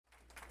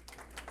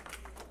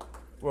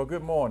Well,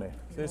 good morning.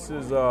 This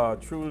is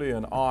truly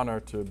an honor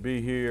to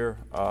be here.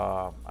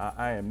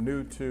 I am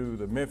new to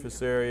the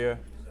Memphis area,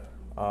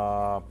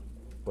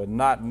 but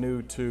not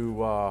new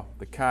to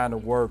the kind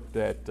of work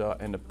that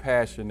and the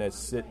passion that's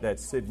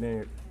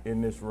sitting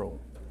in this room.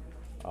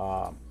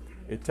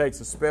 It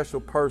takes a special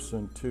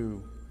person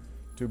to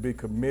be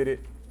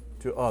committed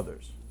to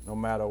others, no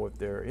matter if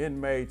they're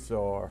inmates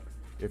or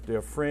if they're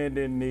a friend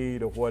in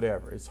need or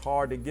whatever. It's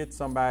hard to get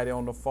somebody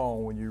on the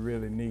phone when you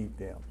really need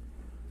them.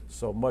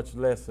 So much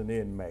less an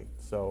inmate,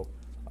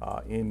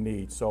 in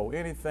need. So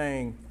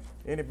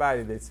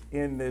anybody that's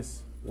in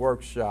this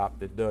workshop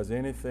that does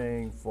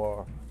anything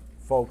for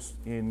folks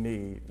in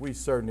need, we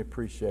certainly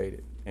appreciate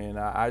it. And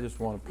I just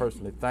want to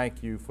personally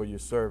thank you for your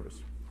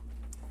service.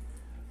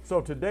 So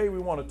today we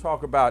want to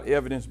talk about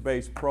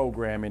evidence-based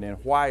programming and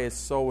why it's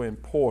so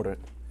important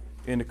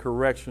in the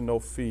correctional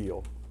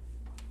field.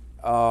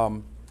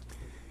 Early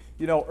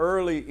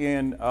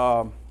in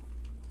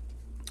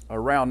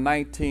around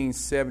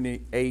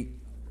 1978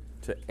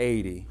 to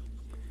 80,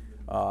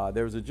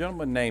 there was a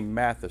gentleman named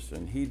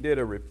Matheson. He did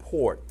a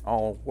report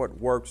on what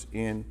works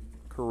in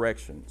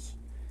corrections.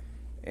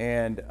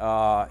 And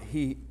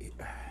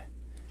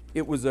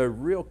it was a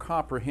real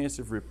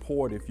comprehensive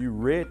report. If you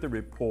read the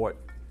report,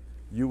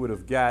 you would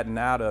have gotten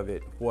out of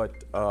it what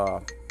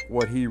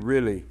he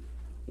really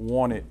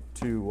wanted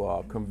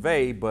to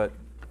convey. But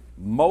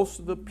most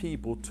of the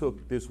people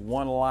took this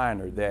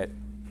one-liner that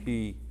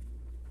he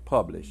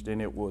published,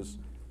 and it was,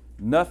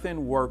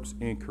 "Nothing works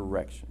in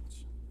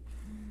corrections."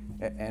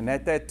 And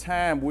at that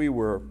time, we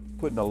were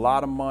putting a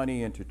lot of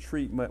money into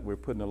treatment. We were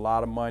putting a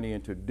lot of money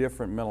into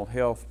different mental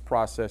health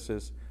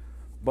processes,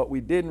 but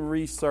we didn't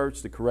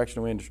research the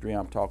correctional industry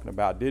I'm talking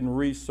about, didn't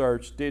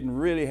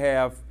really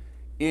have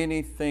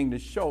anything to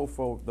show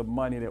for the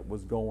money that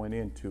was going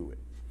into it.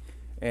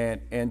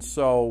 And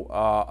so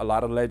a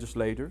lot of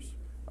legislators,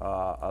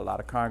 a lot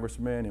of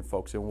congressmen and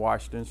folks in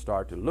Washington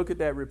started to look at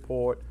that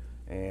report,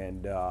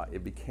 and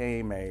it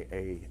became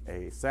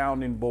a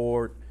sounding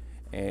board.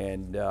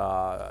 And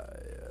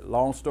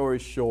long story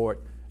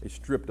short, it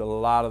stripped a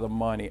lot of the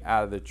money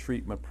out of the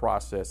treatment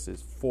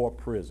processes for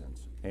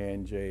prisons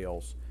and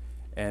jails.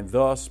 And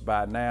thus,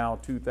 by now,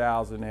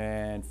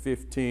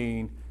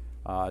 2015,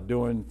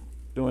 during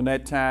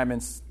that time in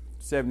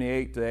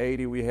 78 to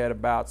 80, we had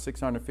about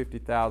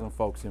 650,000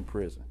 folks in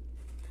prison.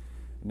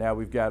 Now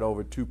we've got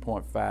over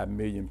 2.5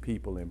 million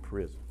people in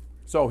prison.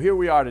 So here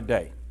we are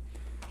today.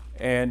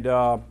 And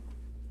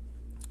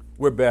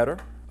we're better.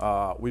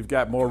 We've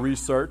got more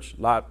research,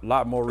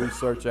 lot more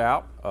research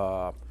out.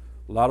 A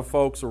lot of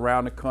folks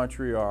around the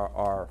country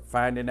are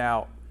finding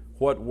out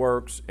what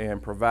works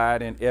and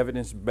providing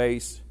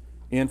evidence-based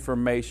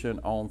information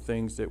on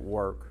things that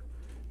work.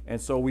 And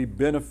so we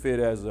benefit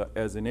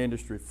as an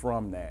industry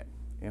from that.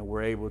 And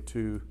we're able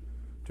to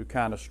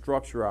kind of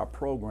structure our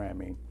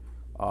programming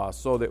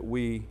so that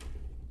we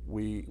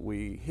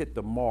hit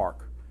the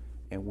mark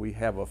and we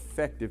have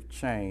effective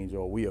change,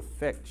 or we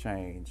affect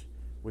change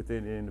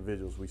within the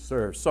individuals we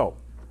serve. So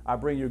I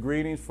bring you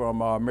greetings from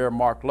Mayor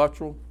Mark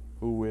Luttrell,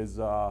 who is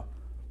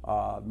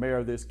mayor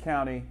of this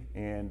county,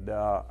 and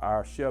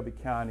our Shelby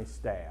County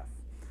staff.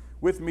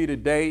 With me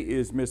today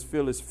is Ms.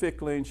 Phyllis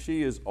Fickling.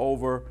 She is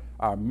over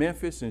our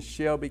Memphis and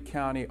Shelby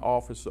County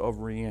Office of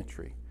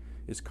Reentry.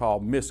 It's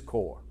called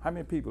MISCOR. How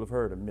many people have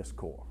heard of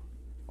MISCOR?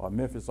 Or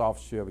Memphis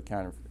Office of Shelby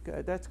County?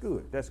 Okay, that's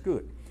good.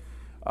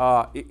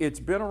 It's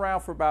been around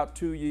for about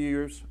 2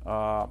 years,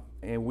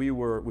 and we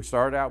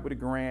started out with a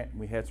grant.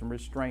 We had some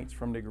restraints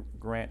from the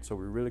grant, so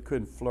we really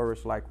couldn't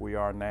flourish like we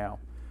are now.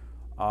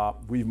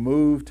 We've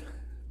moved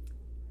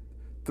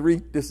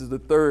this is the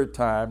third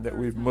time that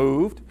we've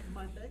moved.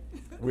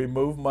 We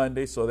moved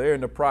Monday, so they're in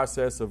the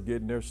process of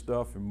getting their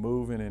stuff and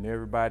moving, and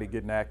everybody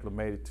getting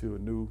acclimated to a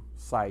new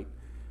site.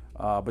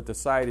 But the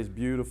site is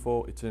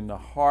beautiful. It's in the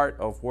heart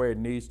of where it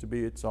needs to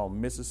be. It's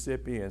on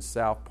Mississippi and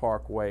South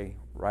Parkway,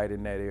 right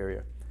in that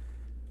area.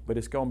 But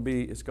it's going to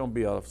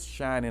be a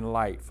shining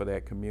light for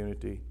that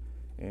community,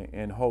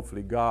 and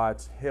hopefully with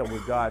God's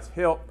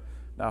help,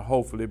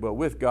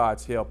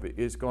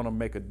 it's going to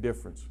make a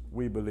difference,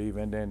 we believe,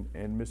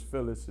 and Ms.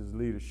 Phyllis's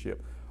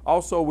leadership.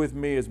 Also with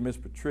me is Ms.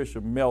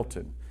 Patricia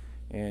Melton,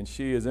 and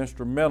she is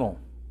instrumental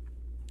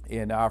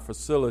in our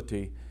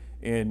facility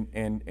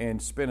in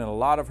spending a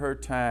lot of her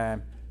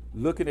time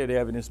looking at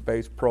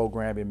evidence-based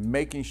programming,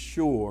 making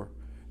sure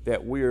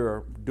that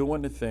we're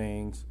doing the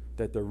things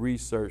that the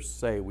research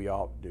say we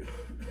ought to do.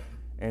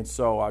 And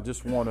so I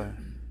just want to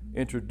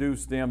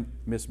introduce them.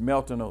 Ms.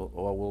 Melton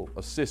will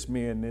assist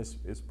me in this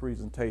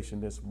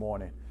presentation this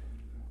morning.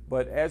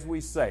 But as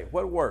we say,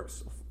 what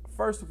works?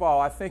 First of all,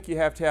 I think you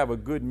have to have a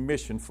good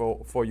mission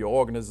for your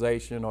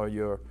organization or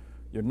your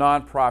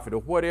nonprofit or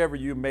whatever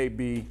you may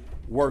be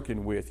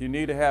working with. You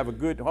need to have a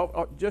good,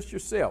 just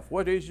yourself.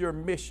 What is your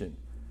mission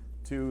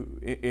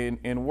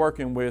in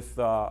working with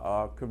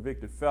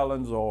convicted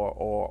felons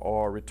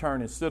or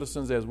returning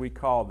citizens, as we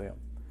call them?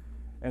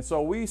 And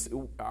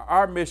so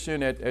our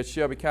mission at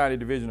Shelby County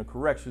Division of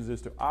Corrections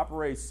is to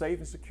operate safe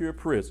and secure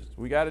prisons.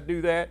 We got to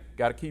do that.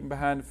 Got to keep them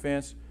behind the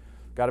fence.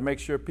 Got to make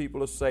sure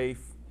people are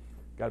safe.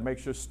 Got to make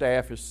sure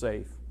staff is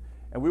safe.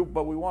 But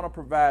we want to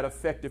provide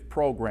effective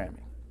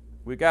programming.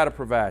 We got to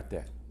provide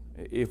that.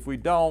 If we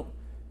don't,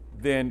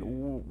 then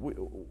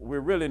we're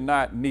really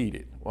not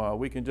needed.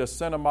 We can just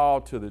send them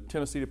all to the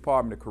Tennessee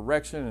Department of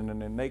Correction,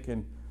 and then they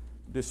can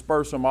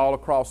disperse them all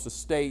across the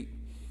state.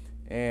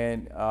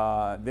 And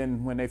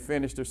then when they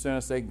finish their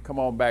sentence, they can come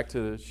on back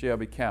to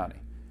Shelby County.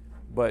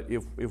 But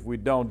if we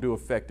don't do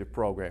effective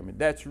programming,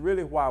 that's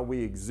really why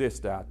we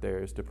exist out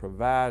there, is to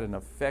provide an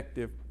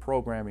effective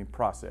programming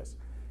process.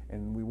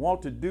 And we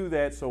want to do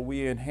that so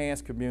we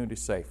enhance community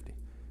safety.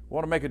 We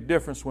want to make a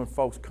difference when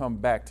folks come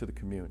back to the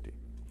community.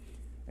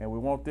 And we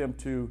want them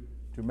to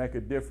make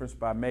a difference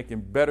by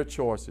making better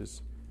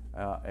choices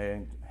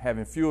and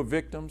having fewer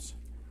victims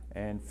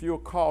and fewer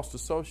costs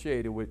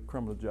associated with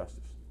criminal justice.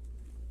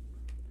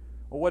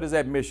 Well, what does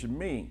that mission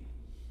mean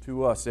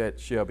to us at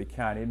Shelby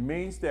County? It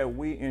means that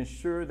we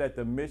ensure that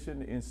the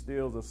mission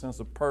instills a sense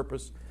of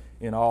purpose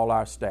in all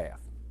our staff.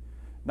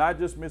 Not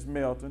just Ms.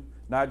 Melton,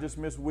 not just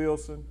Ms.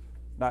 Wilson,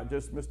 not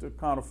just Mr.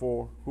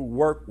 Conofor, who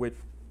work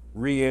with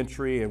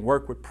reentry and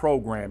work with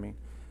programming,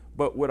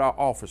 but with our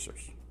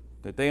officers,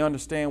 that they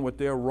understand what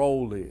their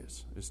role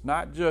is. It's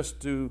not just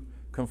to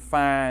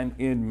confine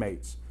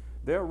inmates.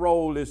 Their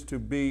role is to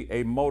be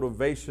a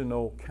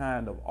motivational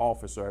kind of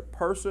officer, a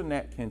person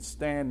that can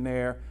stand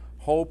there,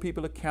 hold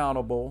people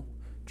accountable,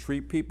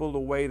 treat people the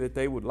way that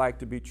they would like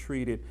to be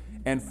treated,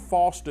 and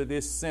foster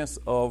this sense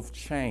of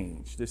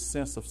change, this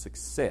sense of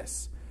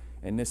success,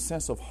 and this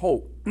sense of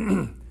hope,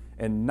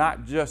 and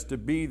not just to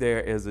be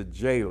there as a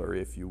jailer,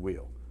 if you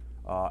will,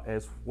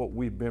 as what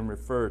we've been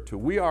referred to.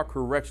 We are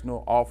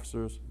correctional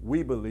officers,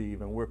 we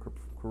believe, and we're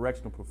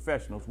correctional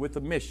professionals with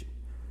a mission.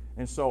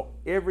 And so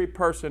every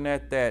person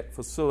at that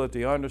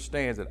facility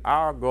understands that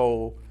our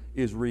goal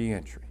is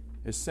reentry.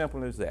 As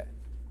simple as that.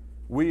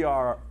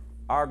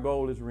 Our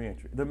goal is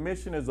reentry. The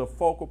mission is a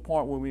focal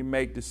point when we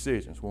make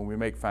decisions, when we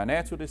make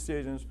financial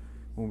decisions,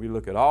 when we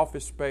look at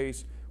office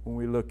space, when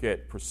we look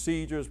at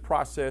procedures,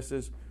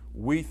 processes.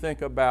 We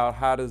think about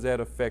how does that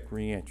affect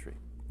reentry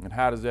and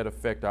how does that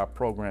affect our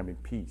programming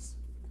piece.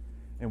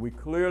 And we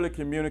clearly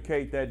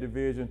communicate that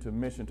division to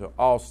mission to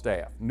all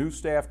staff. New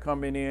staff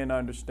coming in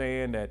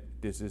understand that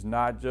this is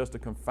not just a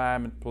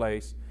confinement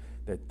place,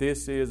 that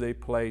this is a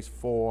place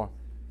for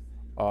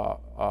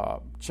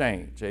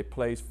change, a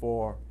place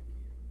for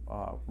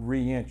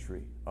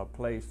reentry, a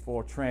place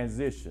for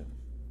transition,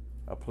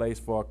 a place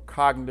for a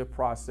cognitive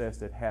process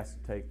that has to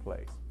take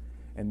place.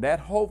 And that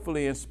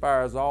hopefully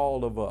inspires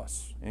all of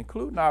us,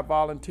 including our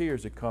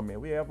volunteers that come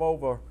in. We have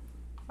over,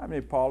 how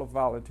many, Paula,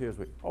 volunteers?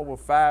 Over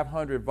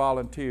 500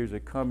 volunteers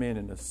that come in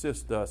and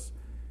assist us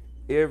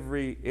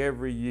every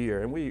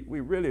year. And we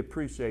really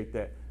appreciate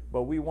that.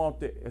 But we want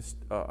to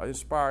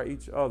inspire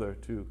each other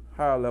to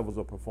higher levels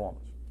of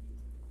performance.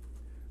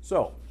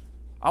 So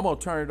I'm going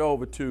to turn it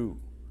over to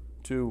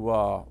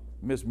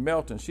Ms.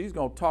 Melton. She's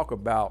going to talk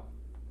about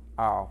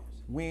our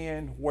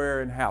when,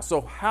 where, and how.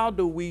 So how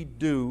do we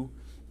do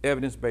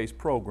evidence-based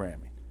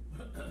programming?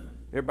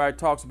 Everybody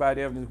talks about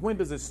evidence. When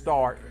does it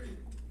start?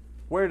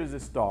 Where does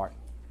it start?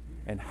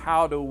 And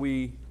how do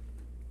we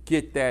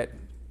get that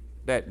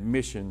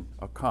mission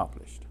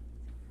accomplished?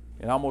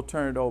 And I'm going to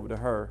turn it over to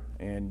her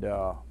and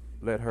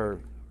let her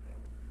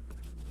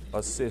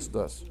assist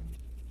us.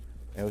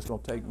 And it's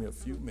going to take me a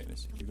few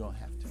minutes. You're going to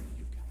have to.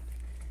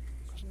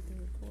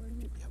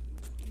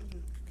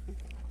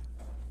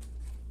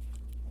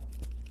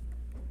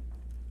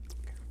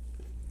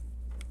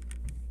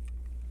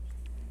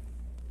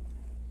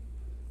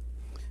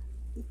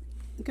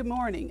 Good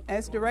morning.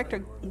 As Director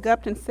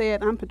Gupton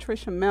said, I'm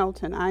Patricia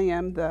Melton. I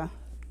am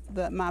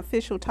my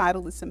official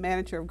title is the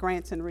Manager of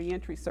Grants and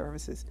Reentry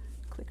Services.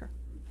 Clicker.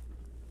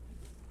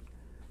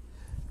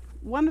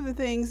 One of the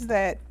things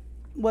the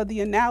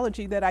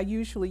analogy that I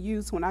usually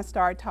use when I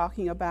start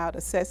talking about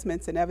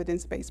assessments and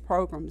evidence-based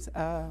programs,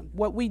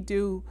 what we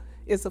do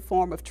is a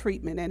form of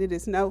treatment, and it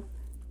is no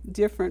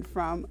different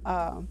from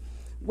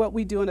what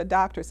we do in a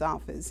doctor's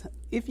office.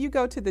 If you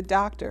go to the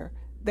doctor,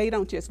 they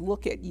don't just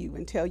look at you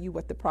and tell you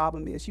what the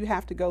problem is. You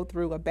have to go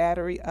through a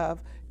battery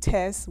of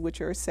tests, which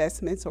are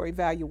assessments or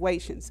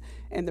evaluations.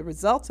 And the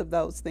results of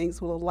those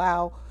things will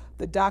allow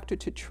the doctor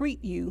to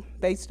treat you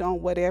based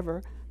on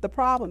whatever the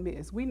problem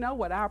is. We know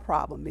what our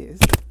problem is.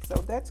 So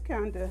that's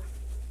kind of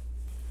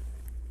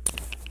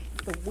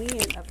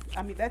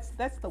the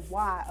that's the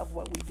why of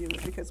what we do,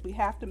 because we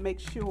have to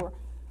make sure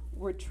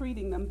we're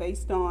treating them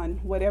based on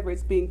whatever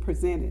is being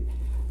presented.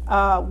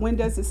 When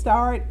does it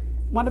start?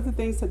 One of the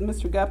things that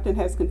Mr. Gupton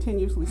has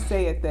continuously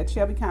said, that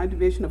Shelby County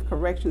Division of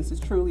Corrections is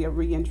truly a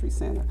reentry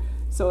center.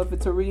 So if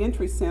it's a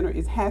reentry center,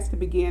 it has to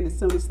begin as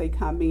soon as they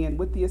come in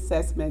with the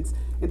assessments,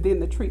 and then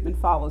the treatment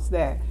follows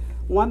that.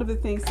 One of the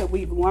things that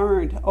we've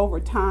learned over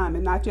time,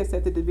 and not just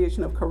at the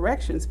Division of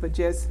Corrections, but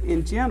just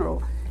in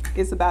general,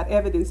 is about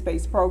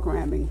evidence-based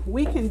programming.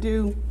 We can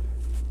do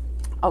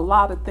a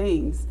lot of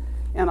things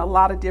in a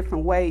lot of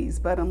different ways,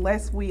 but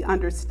unless we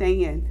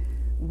understand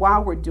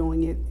while we're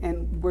doing it,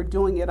 and we're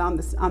doing it on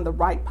the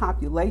right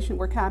population,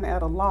 we're kind of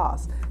at a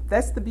loss.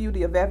 That's the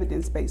beauty of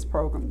evidence-based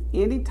program.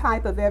 Any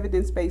type of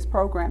evidence-based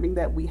programming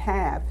that we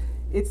have,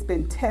 it's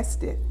been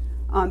tested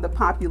on the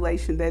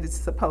population that it's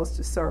supposed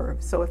to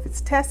serve. So if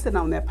it's tested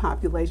on that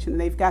population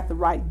and they've got the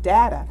right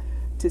data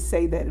to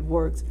say that it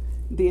works,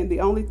 then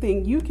the only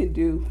thing you can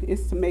do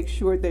is to make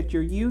sure that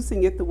you're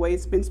using it the way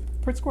it's been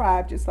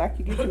prescribed, just like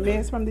you get your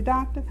meds from the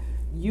doctor.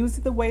 Use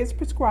it the way it's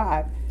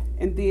prescribed,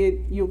 and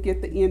then you'll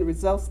get the end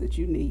results that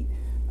you need.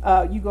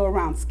 You go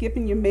around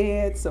skipping your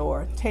meds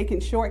or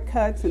taking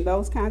shortcuts and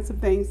those kinds of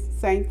things,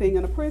 same thing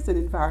in a prison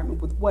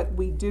environment with what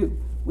we do.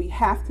 We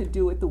have to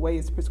do it the way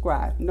it's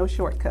prescribed, no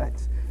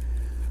shortcuts.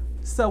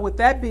 So with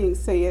that being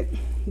said,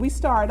 we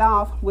start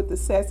off with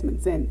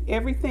assessments, and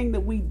everything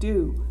that we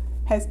do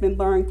has been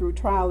learned through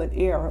trial and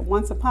error.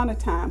 Once upon a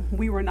time,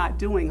 we were not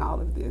doing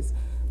all of this,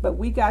 but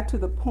we got to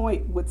the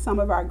point with some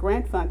of our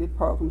grant-funded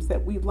programs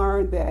that we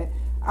learned that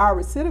our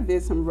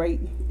recidivism rate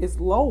is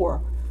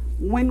lower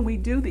when we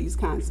do these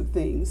kinds of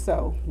things.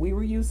 So we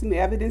were using the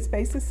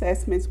evidence-based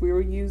assessments, we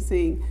were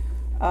using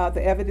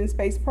the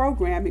evidence-based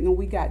programming, and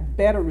we got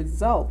better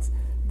results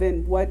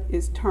than what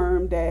is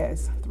termed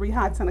as 3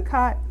 hots and a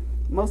cot.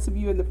 Most of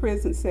you in the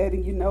prison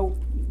setting, you know,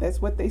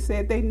 that's what they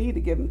said they need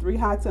to give them 3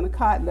 hots and a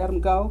cot, let them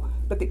go,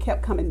 but they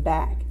kept coming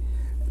back.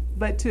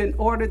 But in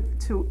order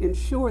to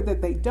ensure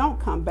that they don't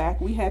come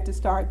back, we had to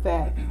start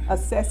that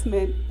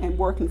assessment and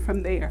working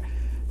from there.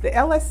 The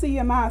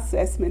LSCMI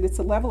assessment, it's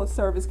a level of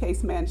service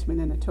case management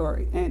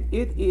inventory, and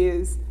it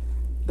is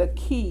the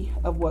key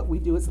of what we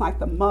do. It's like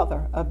the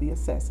mother of the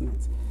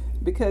assessments,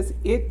 because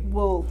it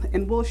will,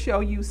 and we'll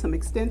show you some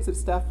extensive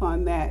stuff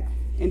on that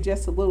in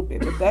just a little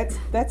bit, but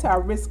that's our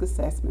risk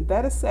assessment.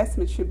 That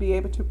assessment should be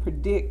able to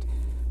predict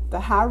the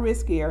high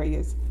risk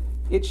areas.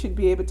 It should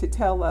be able to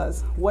tell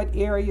us what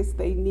areas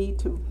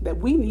that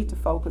we need to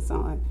focus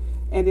on.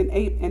 And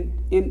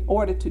in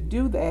order to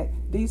do that,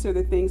 these are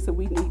the things that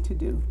we need to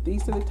do.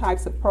 These are the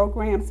types of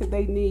programs that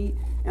they need,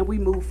 and we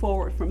move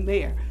forward from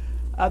there.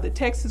 The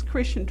Texas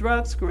Christian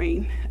Drug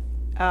Screen,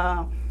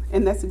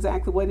 and that's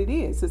exactly what it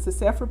is. It's a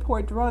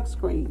self-report drug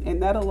screen,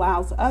 and that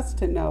allows us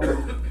to know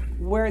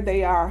where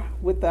they are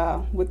with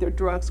their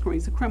drug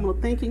screens. A criminal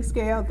thinking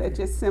scale that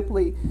just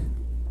simply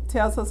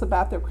tells us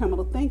about their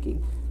criminal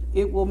thinking.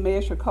 It will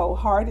measure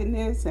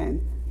cold-heartedness,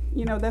 and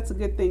you know that's a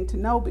good thing to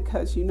know,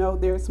 because you know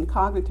there's some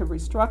cognitive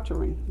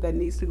restructuring that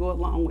needs to go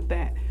along with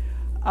that.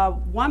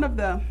 One of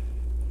the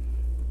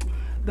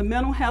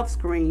mental health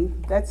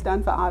screen, that's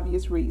done for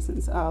obvious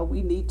reasons.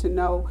 We need to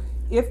know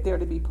if they're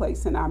to be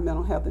placed in our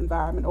mental health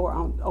environment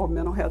or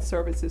mental health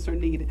services are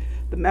needed.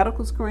 The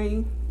medical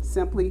screen,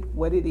 simply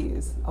what it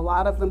is. A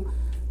lot of them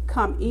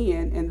come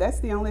in, and that's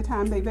the only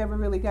time they've ever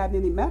really gotten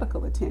any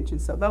medical attention,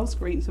 so those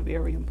screens are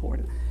very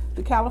important.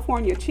 The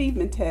California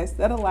Achievement Test,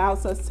 that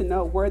allows us to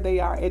know where they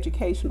are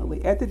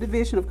educationally. At the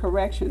Division of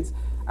Corrections,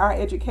 our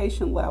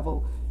education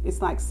level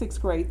is like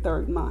 6th grade,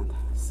 3rd month.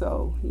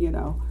 So, you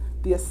know,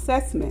 the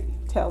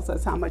assessment tells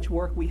us how much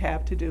work we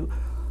have to do.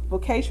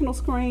 Vocational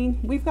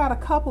screen, we've got a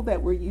couple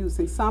that we're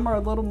using. Some are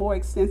a little more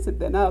extensive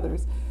than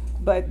others,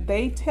 but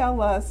they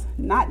tell us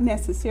not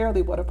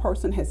necessarily what a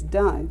person has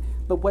done,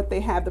 but what they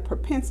have the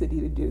propensity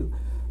to do.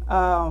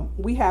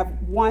 We have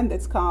one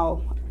that's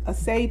called a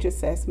SAGE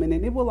assessment,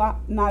 and it will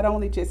not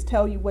only just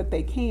tell you what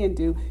they can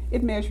do,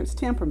 it measures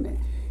temperament.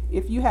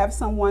 If you have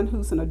someone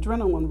who's an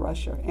adrenaline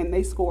rusher and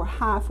they score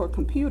high for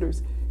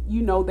computers,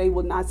 you know they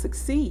will not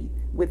succeed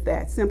with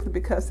that, simply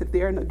because if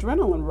they're an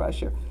adrenaline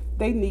rusher,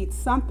 they need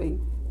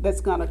something that's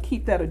going to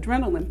keep that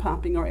adrenaline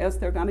pumping, or else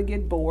they're going to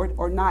get bored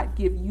or not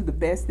give you the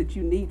best that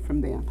you need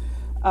from them.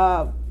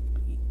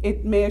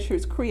 It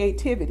measures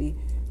creativity,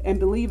 and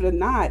believe it or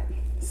not,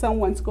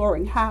 someone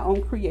scoring high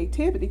on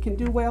creativity can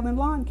do well in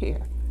lawn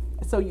care.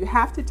 So you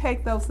have to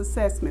take those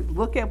assessments,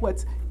 look at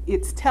what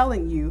it's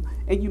telling you,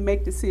 and you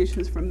make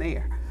decisions from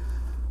there.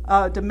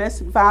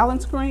 Domestic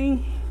violence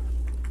screen,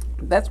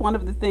 that's one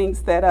of the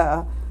things that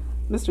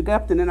Mr.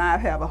 Gupton and I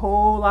have a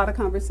whole lot of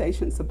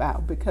conversations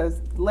about,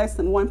 because less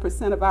than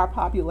 1% of our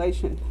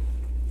population,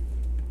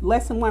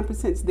 less than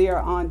 1% is there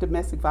on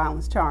domestic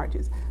violence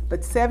charges,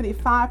 but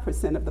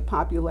 75% of the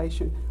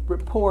population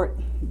report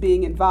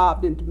being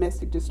involved in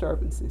domestic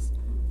disturbances.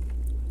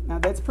 Now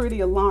that's pretty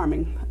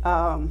alarming.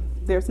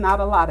 There's not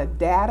a lot of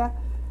data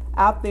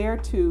out there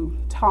to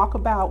talk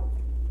about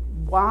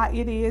why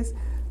it is,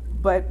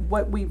 but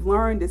what we've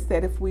learned is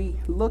that if we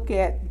look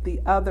at the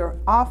other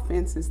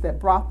offenses that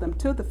brought them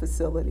to the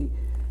facility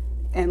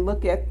and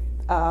look at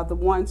the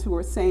ones who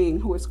are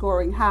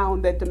scoring high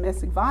on that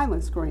domestic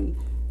violence screen,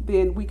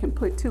 then we can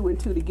put 2 and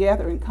 2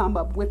 together and come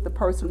up with the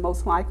person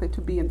most likely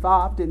to be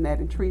involved in that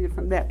and treat it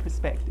from that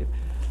perspective.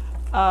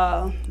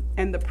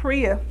 And the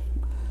PREA,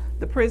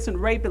 the Prison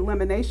Rape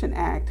Elimination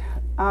Act,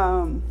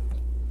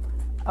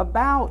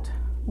 about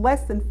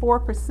less than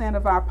 4%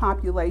 of our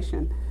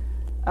population,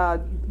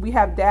 we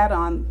have data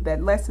on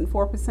that less than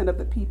 4% of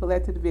the people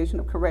at the Division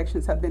of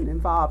Corrections have been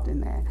involved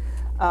in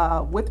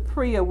that. With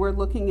PREA, we're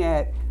looking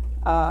at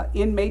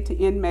inmate to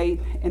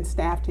inmate and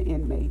staff to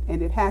inmate,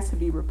 and it has to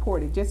be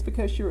reported. Just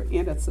because you're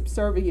in a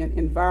subservient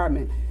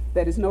environment,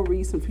 that is no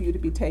reason for you to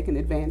be taken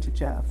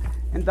advantage of.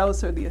 And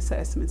those are the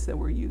assessments that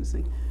we're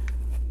using.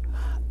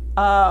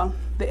 The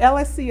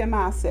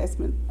LSCMI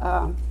assessment,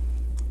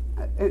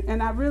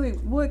 and I really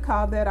would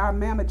call that our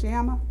mamma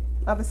jamma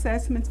of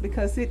assessments,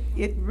 because it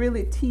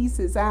really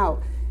teases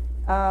out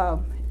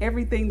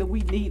everything that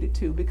we needed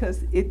to,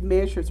 because it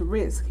measures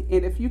risk.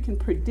 And if you can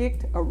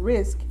predict a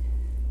risk,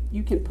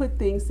 you can put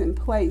things in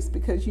place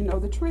because you know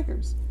the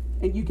triggers,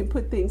 and you can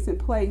put things in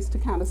place to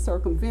kind of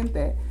circumvent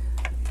that.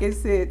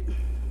 Is it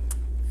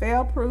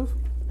fail-proof?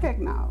 Heck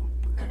no,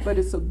 but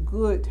it's a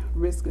good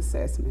risk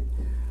assessment.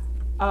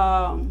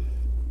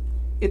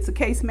 It's a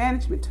case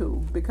management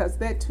tool, because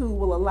that tool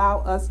will allow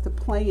us to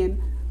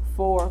plan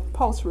for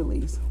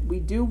post-release. We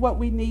do what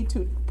we need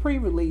to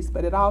pre-release,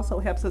 but it also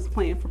helps us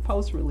plan for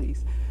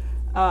post-release.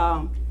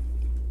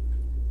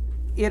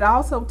 It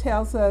also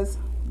tells us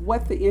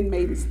what the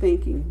inmate is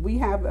thinking. We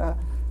have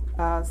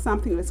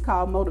something that's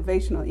called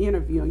motivational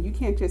interviewing. You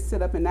can't just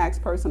sit up and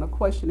ask a person a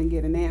question and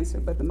get an answer,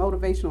 but the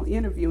motivational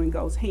interviewing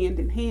goes hand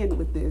in hand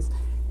with this,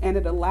 and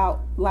it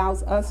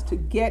allows us to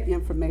get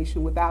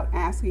information without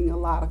asking a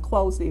lot of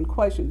closed-in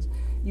questions.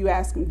 You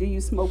ask them, do you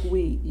smoke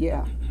weed?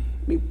 Yeah.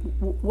 I mean,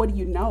 what do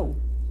you know?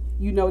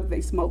 You know that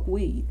they smoke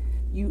weed.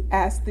 You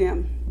ask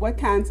them, what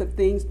kinds of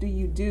things do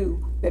you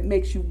do that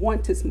makes you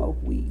want to smoke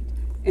weed?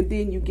 And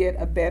then you get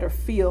a better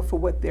feel for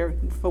what they're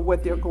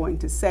going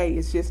to say.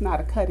 It's just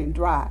not a cut and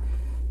dry.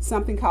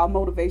 Something called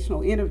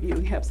motivational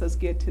interviewing helps us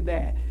get to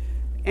that.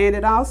 And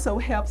it also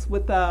helps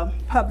with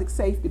public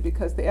safety,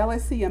 because the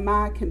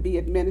LSCMI can be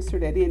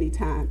administered at any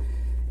time.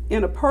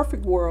 In a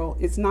perfect world,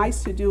 it's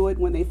nice to do it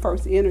when they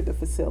first enter the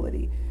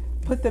facility.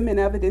 Put them in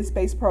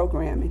evidence-based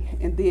programming,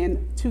 and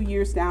then 2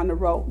 years down the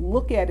road,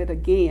 look at it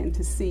again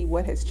to see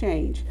what has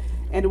changed.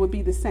 And it would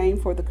be the same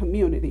for the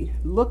community.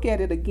 Look at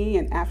it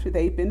again after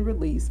they've been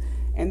released,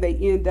 and they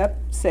end up,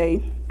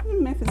 say,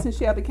 Memphis and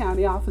Shelby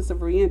County Office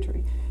of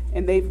Reentry,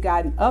 and they've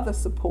gotten other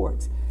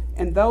supports.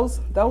 And those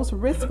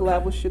risk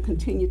levels should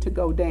continue to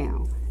go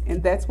down.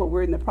 And that's what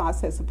we're in the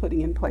process of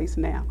putting in place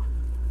now.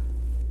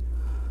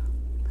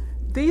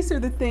 These are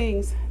the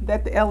things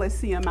that the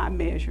LSCMI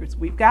measures.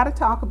 We've got to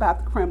talk about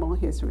the criminal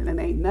history, and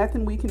there ain't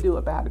nothing we can do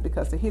about it,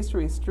 because the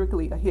history is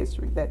strictly a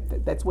history.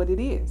 That's what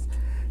it is.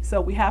 So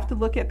we have to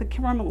look at the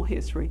criminal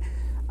history.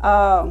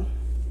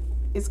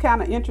 It's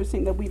kind of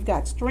interesting that we've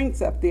got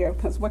strengths up there,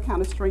 because what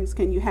kind of strengths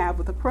can you have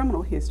with a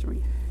criminal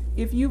history?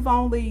 If you've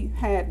only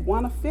had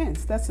one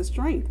offense, that's a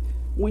strength.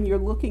 When you're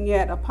looking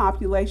at a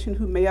population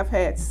who may have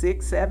had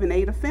 6, 7,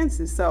 8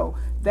 offenses, so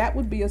that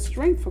would be a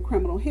strength for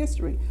criminal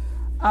history.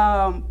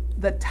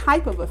 The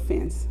type of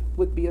offense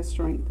would be a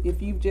strength.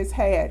 If you've just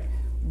had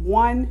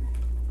one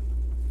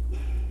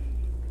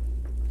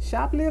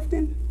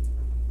shoplifting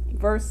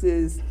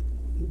versus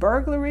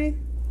burglary,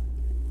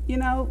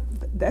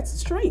 that's a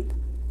strength.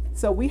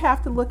 So we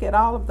have to look at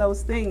all of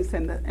those things,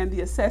 and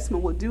the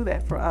assessment will do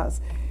that for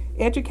us.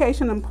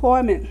 Education,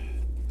 employment,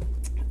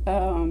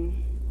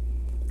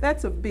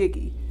 that's a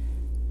biggie.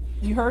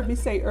 You heard me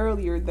say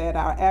earlier that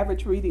our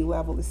average reading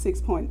level is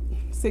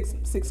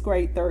 6th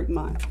grade, 3rd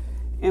month.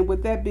 And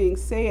with that being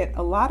said,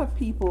 a lot of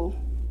people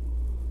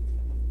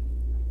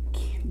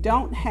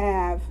don't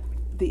have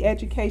the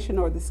education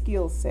or the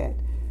skill set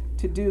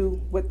to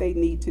do what they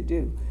need to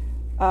do.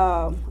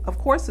 Of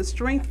course, the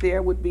strength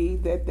there would be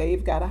that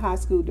they've got a high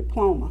school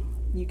diploma.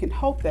 You can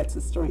hope that's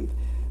a strength.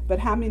 But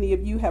how many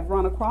of you have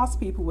run across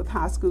people with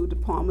high school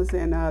diplomas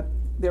and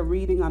they're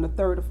reading on a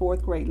 3rd or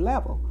 4th grade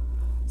level?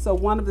 So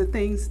one of the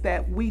things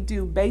that we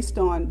do based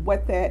on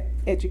what that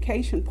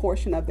education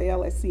portion of the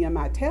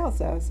LSCMI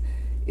tells us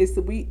is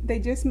that they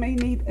just may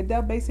need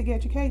adult basic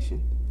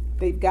education.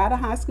 They've got a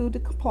high school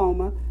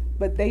diploma,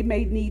 but they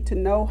may need to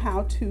know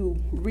how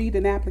to read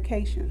an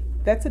application.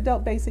 That's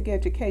adult basic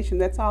education.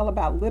 That's all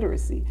about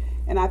literacy.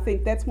 And I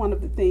think that's one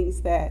of the things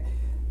that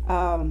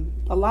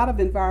a lot of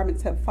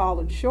environments have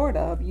fallen short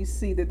of. You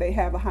see that they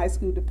have a high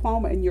school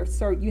diploma, and you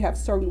have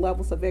certain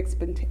levels of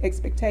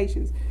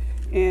expectations.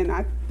 And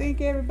I think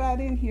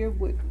everybody in here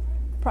would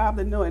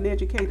probably know an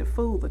educated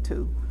fool or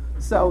two.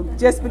 So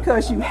just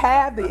because you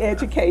have the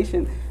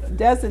education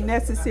doesn't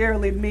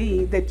necessarily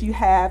mean that you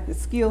have the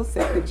skill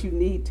set that you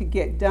need to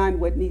get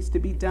done what needs to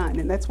be done.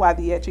 And that's why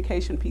the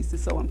education piece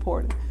is so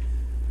important.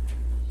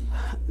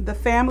 The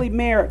family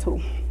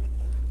marital,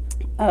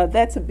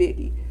 that's a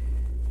biggie.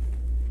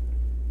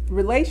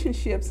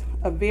 Relationships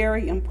are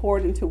very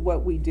important to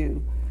what we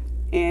do.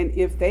 And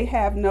if they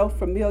have no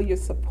familiar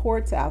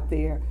supports out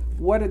there,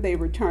 what are they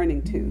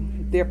returning to?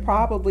 They're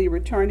probably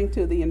returning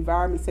to the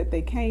environments that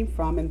they came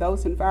from, and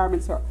those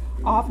environments are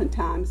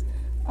oftentimes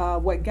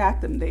what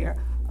got them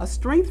there. A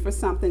strength for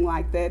something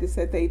like that is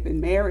that they've been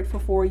married for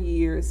 4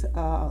 years,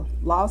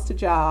 lost a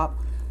job,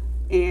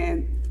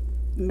 and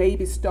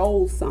maybe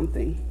stole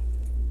something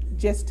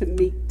just to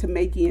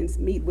make ends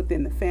meet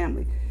within the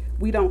family.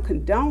 We don't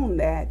condone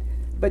that,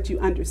 but you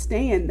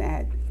understand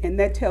that, and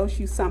that tells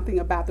you something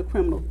about the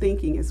criminal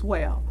thinking as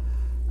well.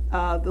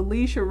 the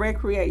leisure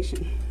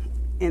recreation.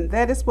 And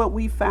that is what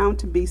we found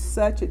to be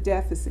such a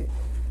deficit.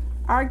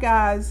 Our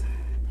guys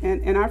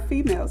and our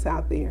females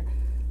out there,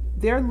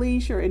 their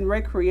leisure and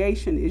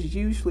recreation is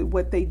usually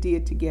what they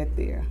did to get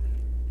there.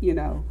 You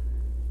know,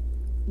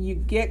 you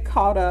get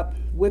caught up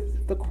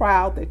with the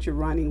crowd that you're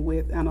running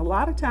with, and a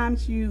lot of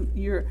times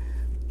you're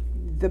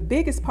the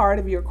biggest part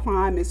of your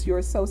crime is your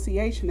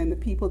association and the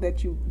people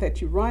that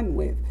you run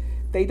with.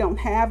 They don't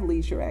have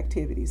leisure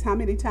activities. How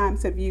many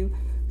times have you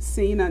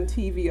seen on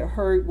TV or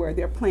heard where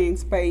they're playing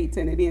spades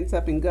and it ends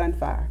up in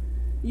gunfire?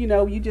 You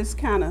know, you just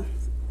kind of,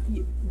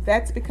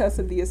 that's because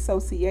of the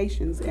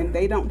associations, and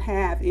they don't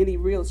have any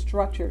real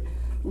structured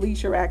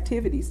leisure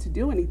activities to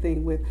do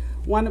anything with.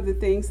 One of the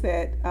things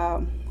that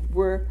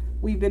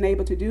we've been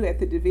able to do at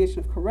the Division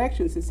of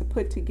Corrections is to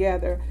put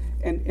together,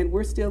 and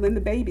we're still in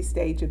the baby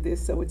stage of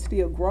this, so it's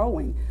still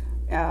growing,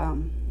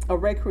 a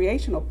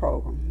recreational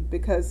program.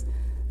 Because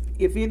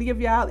if any of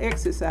y'all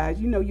exercise,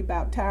 you know you're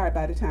about tired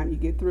by the time you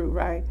get through,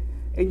 right?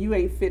 And you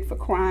ain't fit for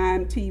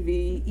crime,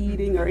 TV,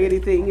 eating, or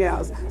anything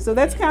else. So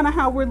that's kind of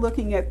how we're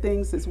looking at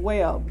things as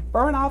well.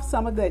 Burn off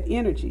some of that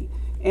energy.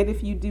 And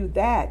if you do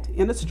that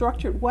in a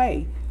structured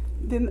way,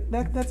 then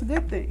that's a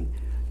good thing.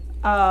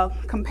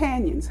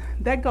 Companions,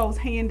 that goes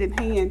hand in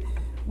hand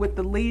with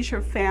the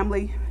leisure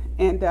family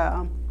and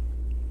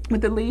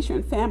with the leisure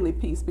and family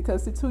piece,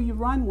 because it's who you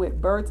run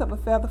with. Birds of a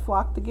feather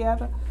flock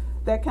together,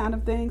 that kind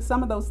of thing.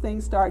 Some of those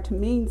things start to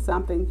mean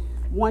something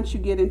once you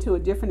get into a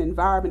different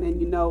environment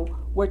and you know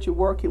what you're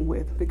working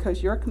with,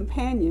 because your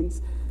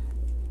companions,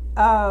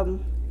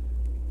 and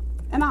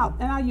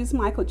I'll use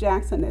Michael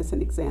Jackson as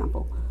an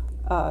example,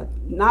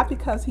 not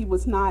because he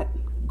was not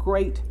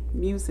great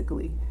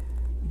musically,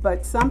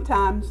 but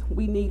sometimes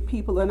we need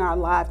people in our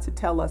lives to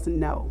tell us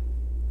no,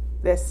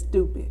 that's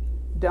stupid,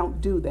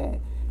 don't do that.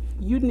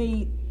 You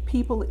need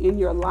people in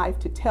your life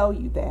to tell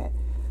you that.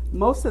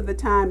 Most of the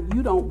time,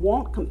 you don't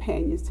want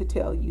companions to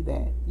tell you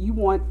that. You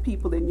want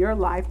people in your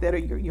life that are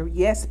your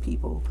yes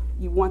people.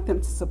 You want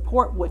them to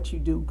support what you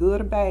do,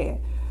 good or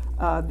bad.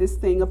 This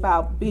thing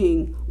about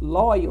being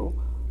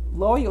loyal,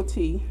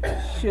 loyalty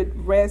should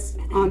rest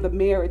on the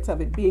merits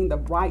of it being the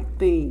right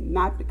thing,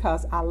 not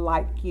because I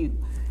like you.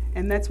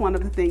 And that's one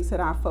of the things that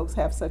our folks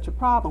have such a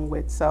problem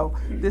with. So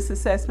this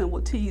assessment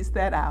will tease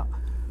that out.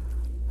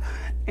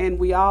 And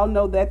we all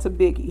know that's a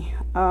biggie.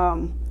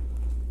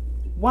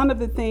 One of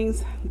the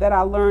things that I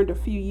learned a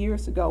few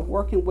years ago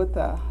working with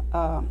a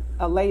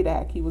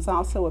LADAC, he was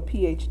also a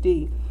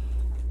PhD,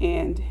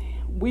 and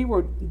we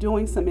were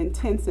doing some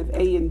intensive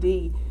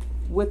A&D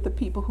with the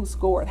people who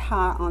scored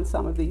high on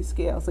some of these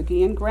scales.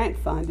 Again, grant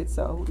funded,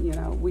 so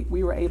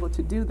we were able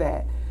to do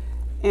that.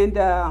 And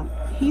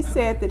he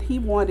said that he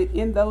wanted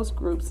in those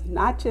groups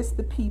not just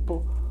the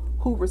people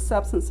who were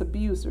substance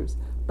abusers,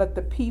 but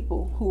the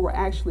people who were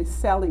actually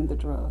selling the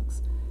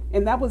drugs.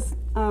 And that was,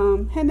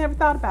 had never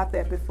thought about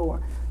that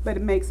before, but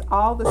it makes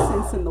all the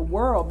sense in the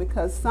world,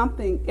 because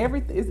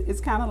everything, it's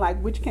kind of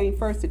like which came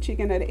first, the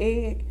chicken or the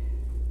egg?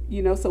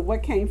 So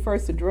what came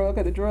first, the drug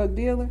or the drug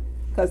dealer?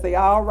 Because they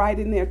all right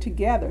in there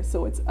together,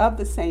 so it's of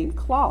the same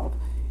cloth.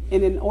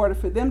 And in order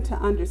for them to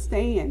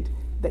understand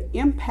the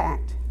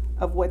impact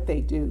of what they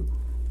do,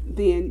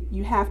 then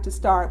you have to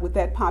start with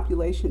that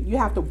population. You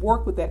have to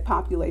work with that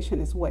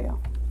population as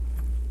well.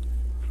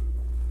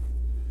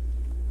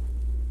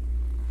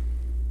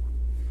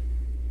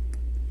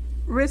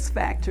 Risk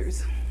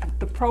factors,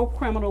 the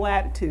pro-criminal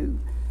attitude.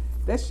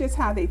 That's just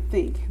how they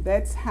think.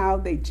 That's how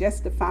they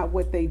justify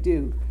what they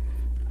do.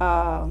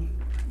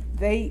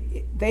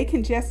 They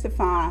can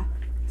justify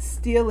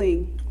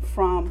stealing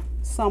from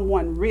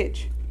someone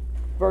rich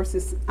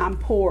versus I'm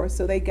poor,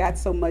 so they got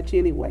so much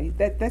anyway.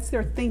 That's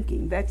their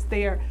thinking. That's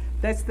the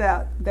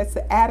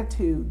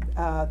attitude.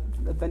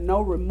 The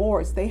no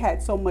remorse. They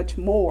had so much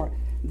more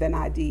than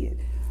I did.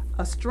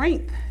 A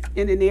strength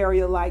in an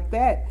area like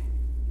that,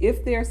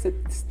 if there's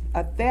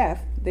a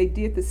theft, they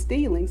did the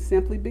stealing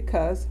simply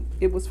because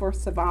it was for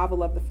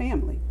survival of the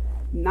family,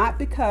 not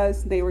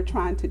because they were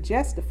trying to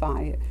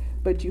justify it.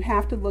 But you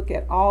have to look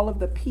at all of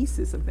the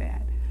pieces of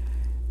that.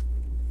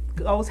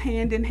 Goes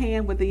hand in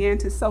hand with the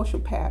antisocial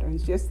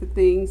patterns, just the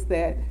things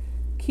that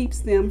keeps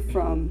them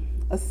from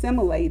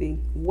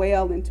assimilating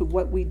well into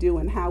what we do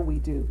and how we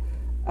do.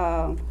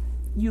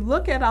 You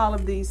look at all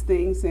of these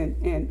things,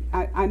 and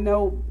I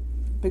know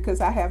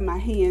because I have my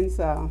hands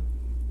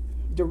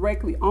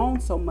directly on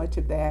so much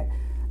of that,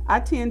 I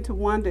tend to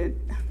wonder.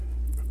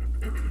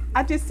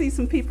 I just see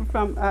some people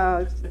from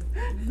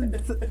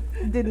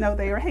didn't know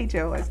they were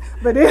Joyce,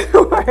 but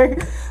anyway.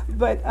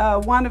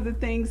 But one of the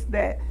things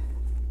that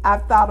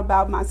I've thought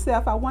about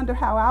myself, I wonder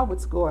how I would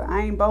score.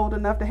 I ain't bold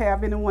enough to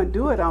have anyone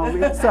do it on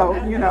me, so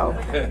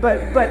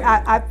But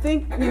I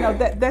think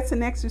that's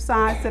an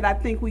exercise that I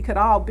think we could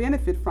all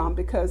benefit from,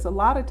 because a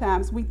lot of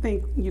times we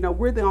think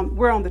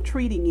we're on the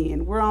treating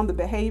end, we're on the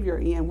behavior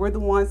end, we're the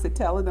ones that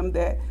tell them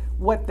that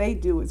what they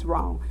do is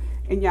wrong.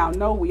 And y'all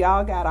know we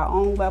all got our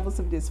own levels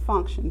of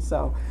dysfunction,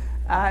 so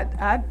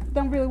I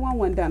don't really want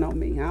one done on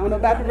me. I don't know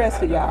about the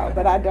rest of y'all,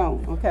 but I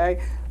don't,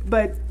 okay?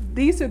 But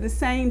these are the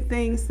same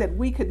things that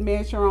we could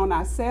measure on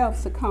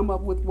ourselves to come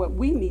up with what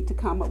we need to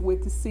come up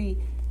with to see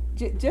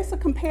just a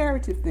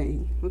comparative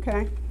thing,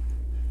 okay?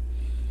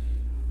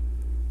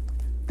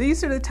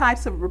 These are the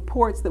types of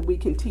reports that we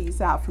can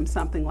tease out from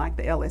something like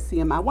the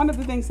LSCMI. One of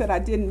the things that I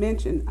didn't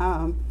mention,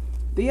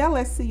 the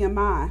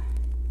LSCMI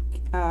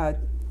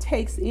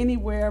takes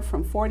anywhere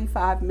from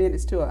 45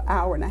 minutes to an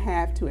hour and a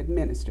half to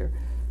administer.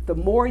 The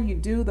more you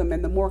do them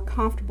and the more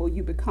comfortable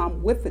you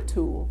become with the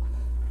tool,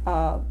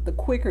 the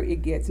quicker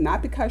it gets.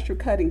 Not because you're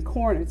cutting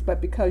corners,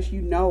 but because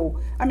you know,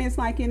 I mean, it's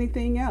like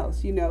anything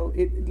else. You know,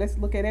 let's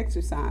look at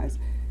exercise.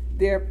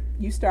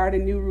 You start a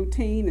new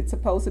routine, it's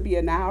supposed to be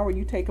an hour,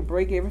 you take a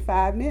break every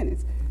 5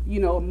 minutes. You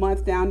know, a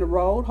month down the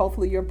road,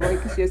 hopefully your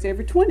break is just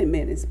every 20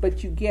 minutes,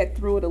 but you get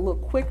through it a little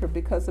quicker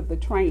because of the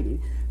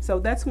training. So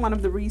that's one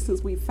of the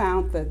reasons we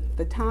found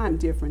the time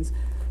difference.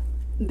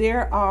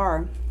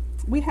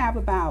 We have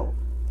about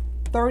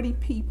 30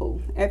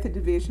 people at the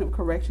Division of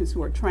Corrections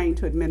who are trained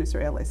to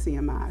administer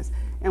LSCMIs.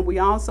 And we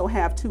also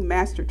have 2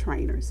 master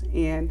trainers.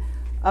 And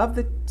of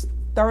the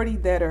 30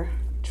 that are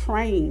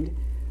trained,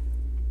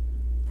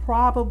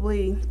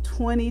 probably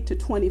 20 to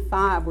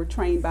 25 were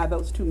trained by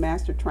those 2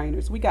 master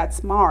trainers. We got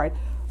smart.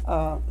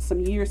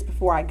 Some years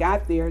before I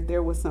got there,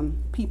 there were some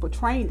people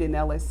trained in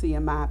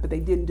LSCMI, but they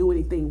didn't do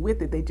anything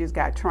with it. They just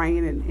got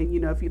trained, and you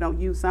know, if you don't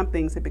use some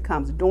things, it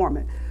becomes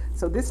dormant.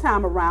 So this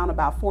time around,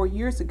 about 4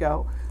 years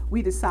ago,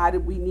 we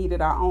decided we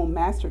needed our own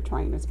master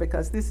trainers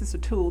because this is a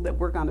tool that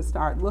we're going to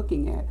start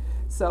looking at.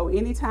 So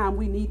anytime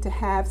we need to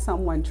have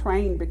someone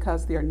trained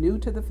because they're new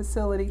to the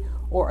facility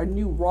or a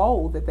new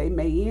role that they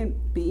may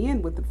be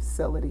in with the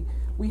facility,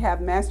 we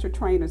have master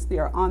trainers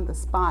there on the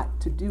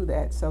spot to do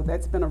that. So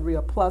that's been a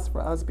real plus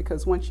for us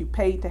because once you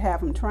pay to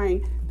have them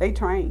trained, they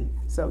train.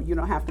 So you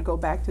don't have to go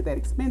back to that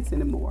expense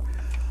anymore.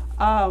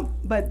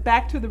 But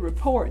back to the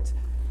reports.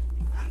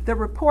 The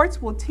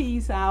reports will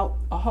tease out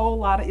a whole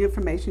lot of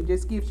information,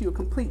 just gives you a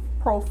complete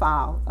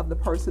profile of the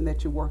person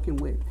that you're working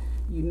with.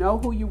 You know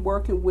who you're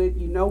working with,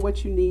 you know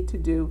what you need to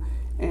do,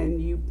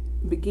 and you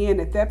begin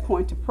at that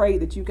point to pray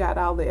that you got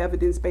all the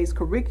evidence-based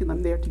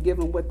curriculum there to give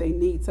them what they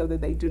need so that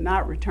they do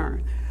not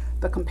return.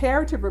 The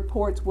comparative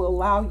reports will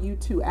allow you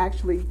to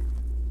actually,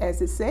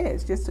 as it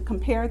says, just to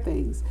compare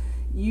things.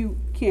 You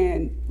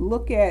can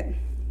look at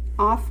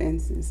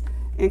offenses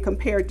and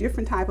compare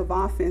different type of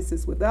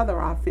offenses with other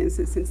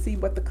offenses and see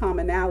what the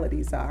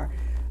commonalities are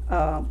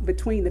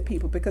between the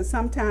people, because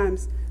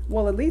sometimes,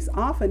 well, at least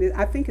often,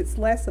 I think it's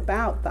less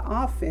about the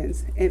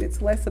offense and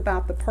it's less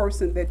about the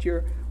person that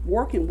you're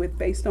working with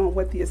based on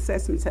what the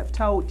assessments have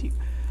told you.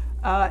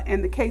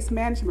 And the case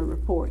management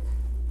report.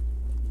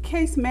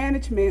 Case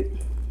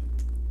management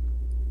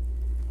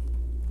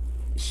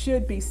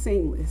should be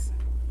seamless.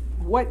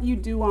 What you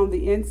do on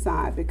the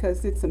inside,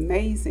 because it's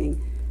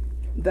amazing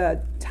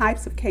the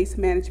types of case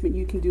management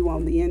you can do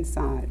on the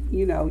inside.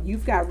 You know,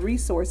 you've got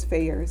resource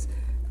fairs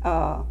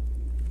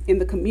in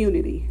the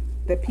community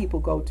that people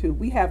go to.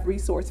 We have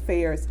resource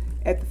fairs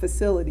at the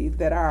facility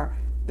that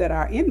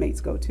our inmates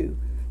go to.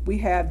 We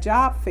have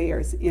job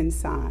fairs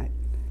inside.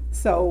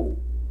 So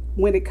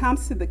when it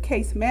comes to the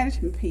case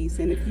management piece,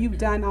 and if you've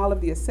done all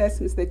of the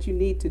assessments that you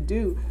need to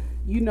do,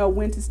 you know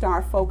when to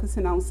start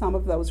focusing on some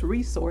of those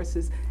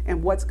resources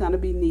and what's going to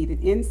be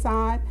needed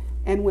inside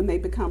and when they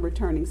become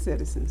returning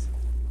citizens.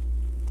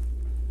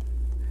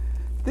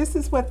 This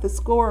is what the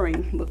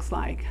scoring looks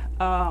like.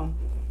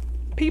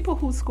 People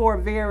who score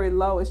very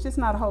low, it's just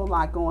not a whole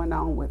lot going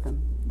on with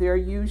them. They're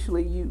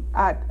usually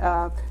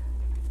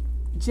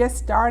just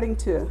starting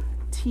to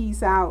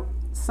tease out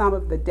some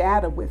of the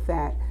data with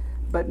that,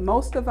 but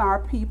most of our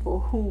people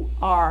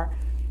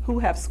who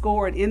have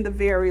scored in the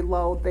very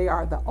low, they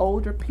are the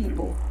older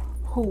people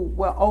who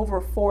were over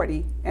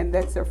 40, and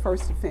that's their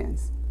first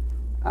offense.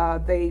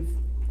 They've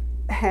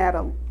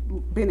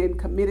been in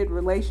committed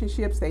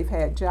relationships, they've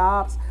had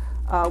jobs.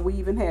 We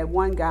even had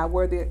one guy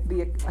where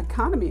the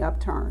economy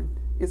upturned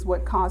is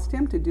what caused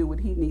him to do what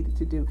he needed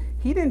to do.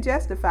 He didn't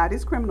justify it.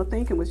 His criminal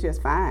thinking was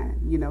just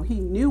fine. You know, he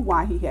knew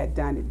why he had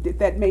done it. Did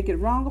that make it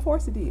wrong? Of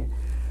course it did.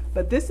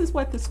 But this is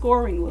what the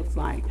scoring looks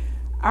like.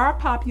 Our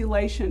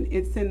population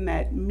is in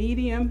that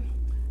medium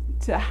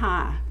to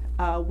high.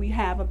 We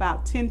have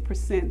about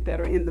 10% that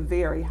are in the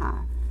very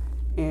high.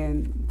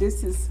 And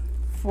this is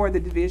for the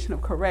Division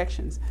of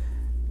Corrections.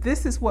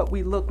 This is what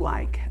we look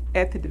like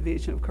at the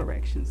Division of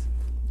Corrections.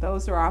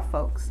 Those are our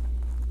folks.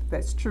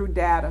 That's true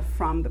data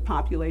from the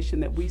population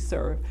that we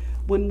serve.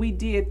 When we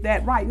did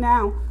that, right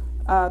now,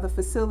 the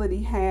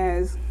facility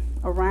has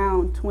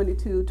around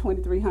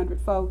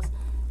 2,300 folks,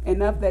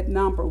 and of that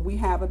number, we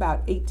have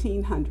about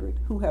 1,800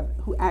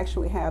 who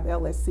actually have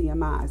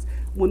LSCMIs.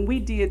 When we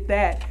did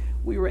that,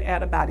 we were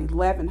at about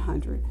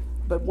 1,100.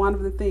 But one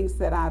of the things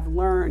that I've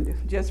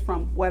learned just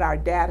from what our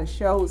data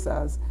shows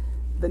us,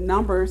 the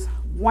numbers,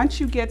 once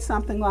you get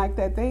something like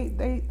that,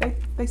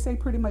 they say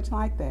pretty much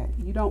like that.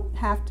 You don't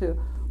have to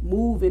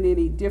move in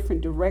any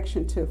different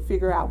direction to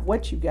figure out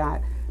what you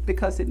got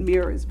because it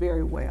mirrors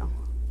very well.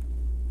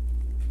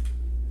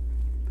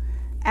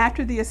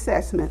 After the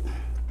assessment,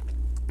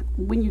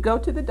 when you go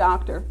to the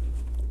doctor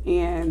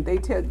and they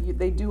tell you,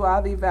 they do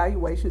all the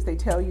evaluations, they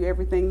tell you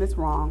everything that's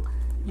wrong.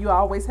 You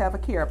always have a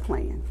care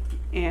plan,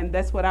 and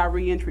that's what our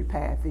reentry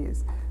path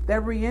is.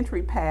 That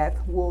reentry path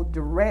will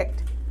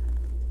direct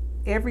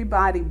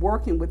everybody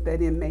working with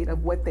that inmate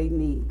of what they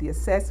need. The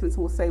assessments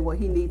will say, well,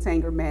 he needs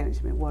anger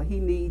management. Well, he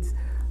needs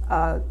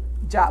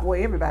job.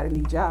 Well, everybody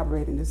needs job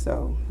readiness.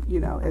 So,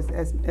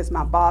 as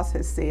my boss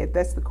has said,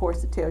 that's the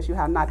course that tells you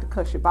how not to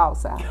cuss your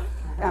boss out.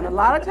 And a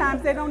lot of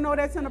times they don't know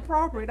that's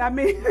inappropriate. I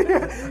mean,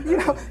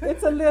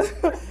 it's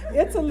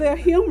a little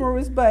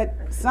humorous, but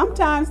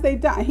sometimes they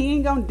don't. He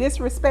ain't gonna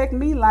disrespect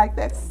me like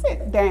that.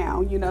 Sit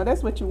down,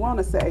 that's what you want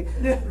to say.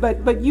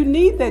 But you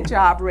need that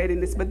job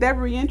readiness. But that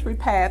reentry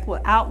path will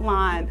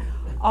outline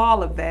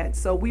all of that.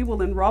 So we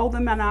will enroll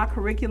them in our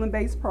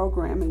curriculum-based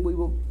program, and we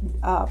will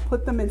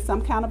put them in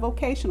some kind of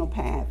vocational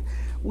path.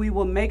 We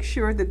will make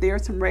sure that there are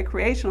some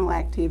recreational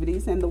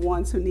activities, and the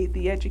ones who need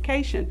the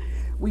education,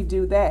 we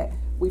do that.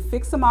 We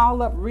fix them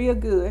all up real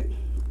good,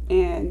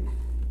 and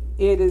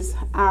it is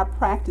our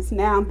practice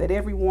now that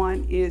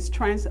everyone is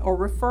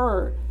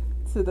referred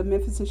to the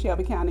Memphis and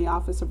Shelby County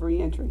Office of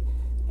Reentry.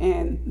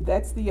 And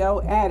that's the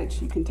old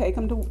adage: you can take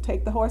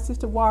the horses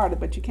to water,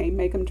 but you can't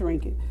make them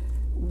drink it.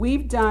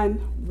 We've done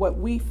what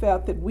we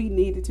felt that we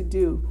needed to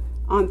do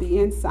on the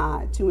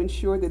inside to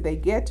ensure that they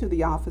get to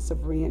the Office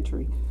of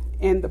Reentry.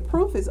 And the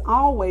proof is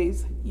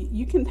always,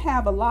 you can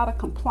have a lot of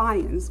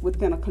compliance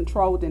within a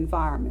controlled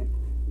environment,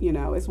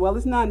 as well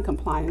as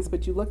non-compliance,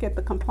 but you look at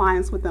the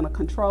compliance within a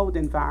controlled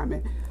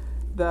environment.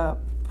 The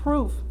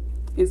proof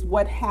is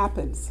what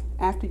happens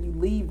after you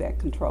leave that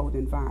controlled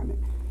environment.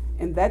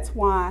 And that's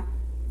why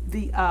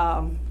the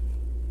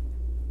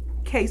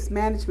case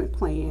management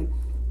plan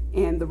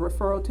and the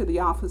referral to the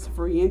Office of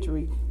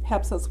Reentry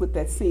helps us with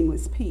that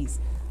seamless piece.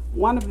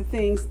 One of the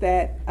things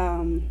that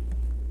I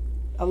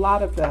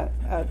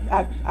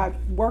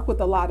work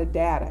with a lot of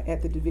data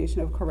at the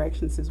Division of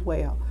Corrections as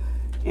well.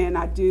 And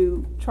I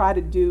do try to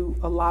do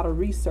a lot of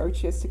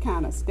research just to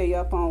kind of stay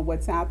up on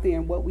what's out there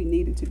and what we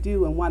needed to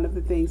do. And one of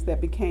the things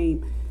that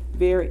became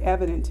very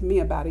evident to me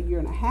about 1.5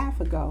 years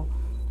ago,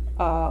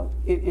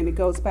 and it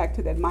goes back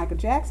to that Michael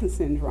Jackson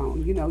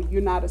syndrome.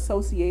 You're not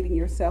associating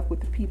yourself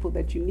with the people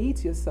that you need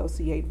to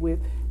associate with.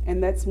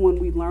 And that's when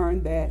we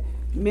learned that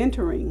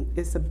mentoring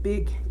is a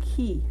big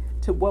key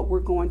to what we're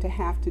going to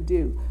have to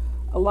do.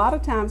 A lot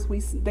of times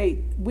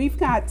we've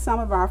got some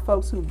of our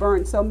folks who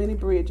burned so many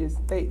bridges,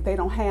 they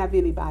don't have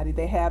anybody.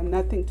 They have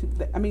nothing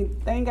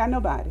they ain't got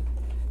nobody.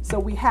 So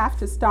we have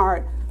to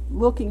start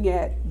looking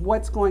at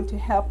what's going to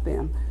help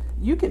them.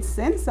 You can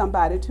send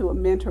somebody to a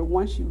mentor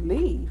once you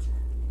leave,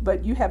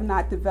 but you have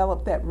not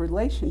developed that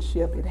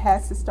relationship. It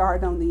has to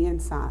start on the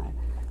inside.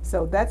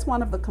 So that's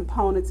one of the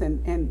components,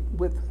 and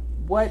with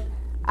what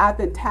I've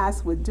been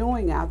tasked with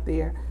doing out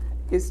there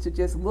is to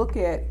just look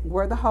at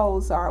where the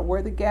holes are,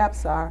 where the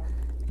gaps are,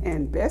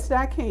 and best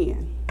I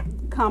can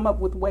come up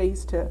with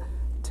ways to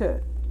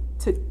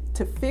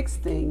fix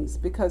things,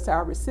 because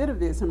our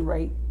recidivism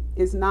rate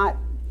is not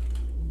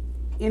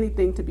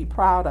anything to be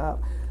proud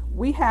of.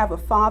 We have a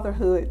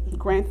fatherhood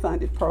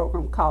grant-funded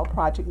program called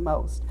Project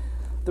Most.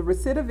 The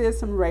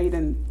recidivism rate,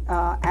 and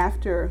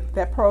after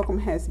that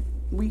program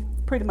we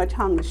pretty much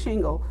hung the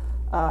shingle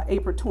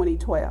April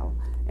 2012.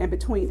 And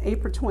between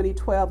April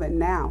 2012 and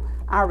now,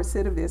 our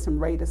recidivism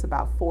rate is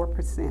about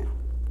 4%.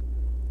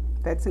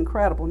 That's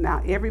incredible.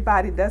 Now,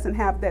 everybody doesn't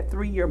have that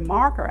 3-year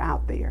marker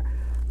out there,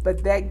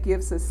 but that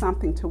gives us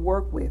something to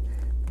work with.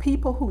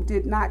 People who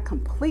did not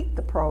complete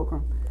the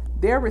program,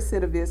 their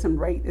recidivism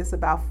rate is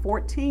about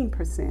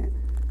 14%.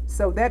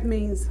 So that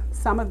means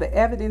some of the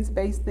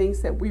evidence-based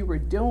things that we were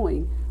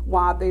doing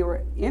while they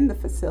were in the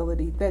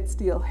facility, that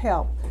still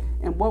help.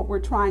 And what we're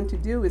trying to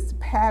do is to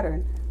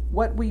pattern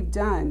what we've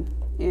done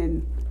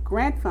in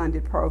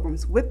grant-funded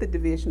programs with the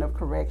Division of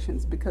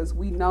Corrections, because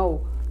we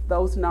know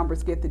those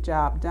numbers get the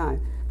job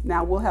done.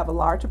 Now, we'll have a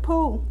larger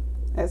pool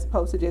as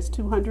opposed to just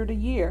 200 a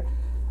year,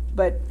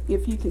 but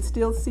if you can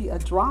still see a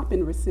drop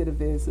in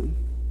recidivism,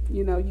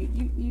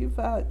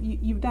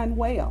 you've done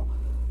well.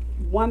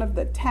 One of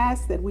the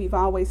tasks that we've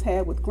always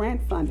had with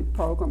grant-funded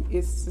program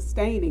is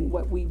sustaining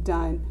what we've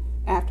done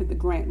after the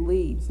grant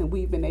leaves, and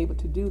we've been able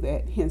to do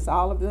that, hence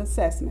all of the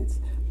assessments.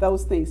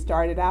 Those things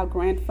started out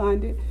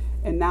grant-funded,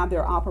 and now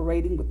they're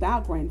operating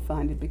without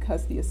grant-funded,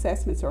 because the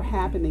assessments are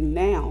happening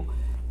now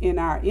in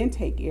our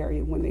intake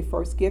area when they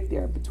first get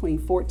there, between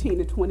 14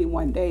 to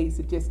 21 days.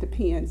 It just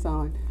depends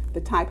on the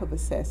type of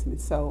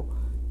assessment. So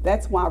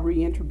that's why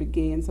reentry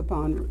begins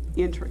upon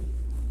entry.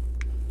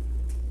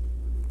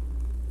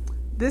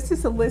 This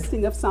is a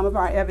listing of some of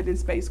our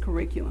evidence-based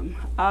curriculum.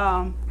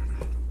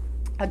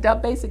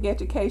 Adult basic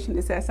education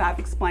is, as I've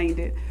explained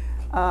it,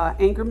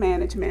 anger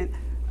management,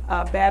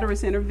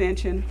 batterers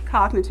intervention,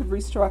 cognitive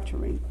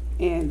restructuring.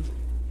 And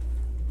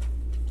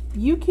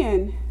you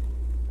can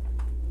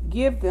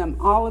give them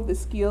all of the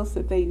skills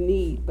that they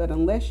need, but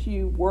unless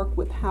you work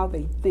with how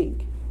they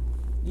think,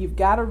 you've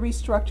got to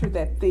restructure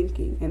that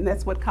thinking, and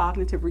that's what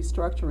cognitive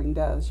restructuring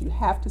does. You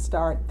have to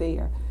start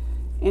there.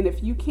 And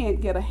if you can't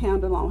get a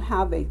handle on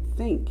how they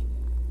think,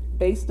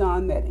 based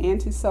on that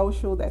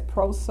antisocial, that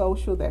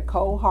pro-social, that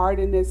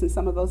cold-heartedness, and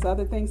some of those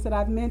other things that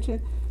I've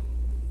mentioned,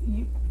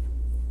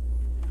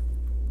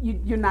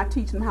 you're not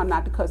teaching them how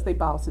not to cuss their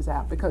bosses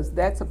out, because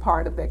that's a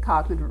part of that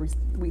cognitive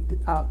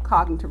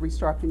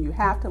restructuring. You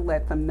have to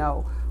let them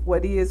know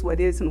what is,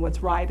 and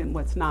what's right and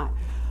what's not.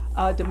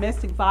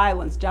 Domestic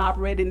violence, job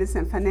readiness,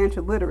 and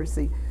financial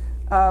literacy.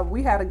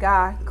 We had a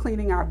guy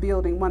cleaning our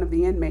building, one of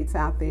the inmates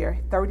out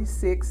there,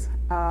 36,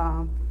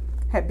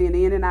 had been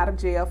in and out of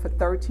jail for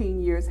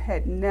 13 years,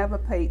 had never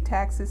paid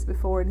taxes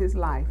before in his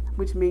life,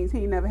 which means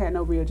he never had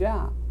no real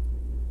job.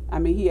 I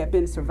mean, he had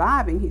been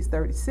surviving, he's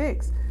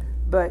 36,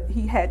 but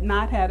he had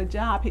not had a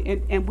job.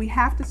 And we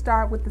have to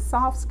start with the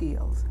soft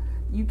skills.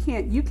 You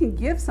can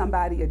give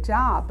somebody a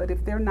job, but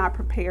if they're not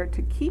prepared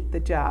to keep the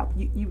job,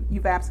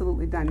 you've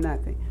absolutely done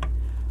nothing.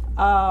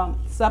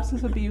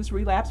 Substance abuse,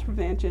 relapse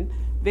prevention,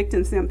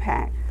 victims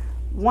impact.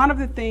 One of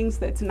the things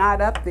that's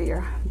not up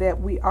there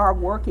that we are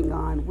working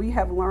on, we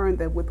have learned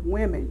that with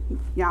women,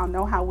 y'all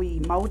know how we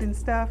emote and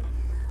stuff,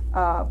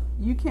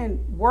 you can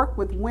work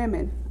with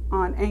women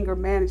on anger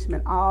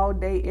management all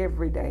day,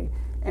 every day,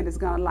 and it's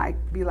gonna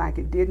be like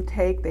it didn't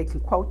take. They can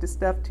quote the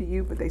stuff to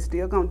you, but they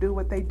still gonna do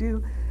what they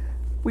do.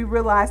 We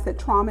realize that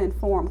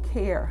trauma-informed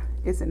care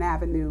is an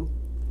avenue,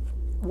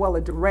 well,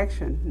 a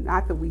direction,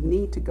 not that we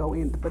need to go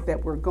in, but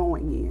that we're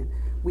going in.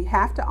 We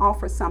have to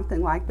offer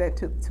something like that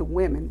to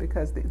women,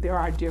 because there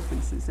are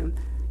differences in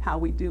how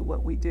we do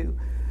what we do.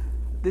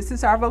 This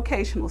is our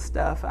vocational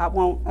stuff. I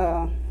won't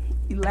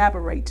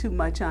elaborate too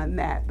much on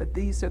that, but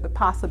these are the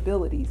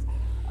possibilities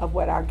of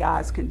what our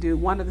guys can do.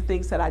 One of the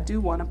things that I do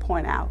want to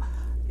point out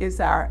is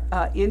our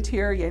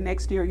interior and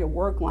exterior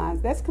work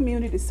lines. That's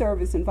community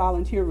service and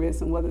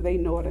volunteerism, whether they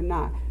know it or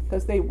not,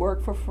 because they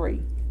work for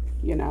free,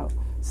 you know.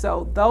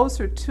 So those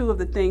are two of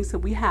the things that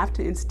we have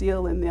to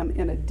instill in them,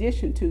 in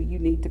addition to you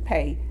need to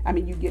pay. I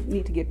mean,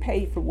 need to get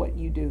paid for what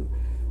you do.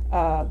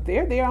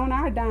 They're there on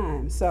our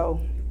dime, so,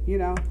 you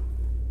know,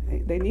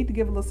 they need to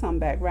give a little something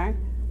back, right?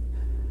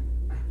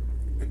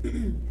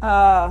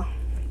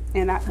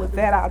 With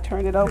that, I'll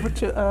turn it over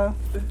to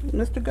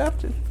Mr.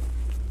 Gupton.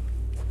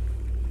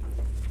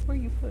 Where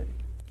you put it?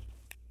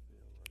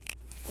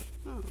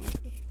 Oh,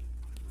 okay.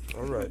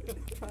 All right.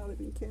 Probably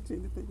didn't catch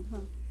anything,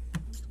 huh?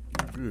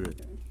 Good.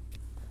 Okay.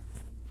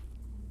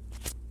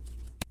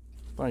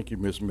 Thank you,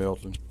 Ms.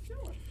 Melton.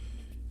 Sure.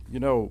 You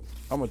know,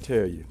 I'm going to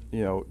tell you,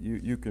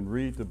 you can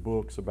read the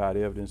books about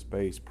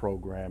evidence-based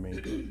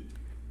programming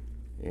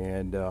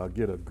and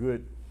get a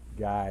good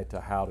guide to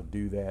how to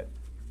do that.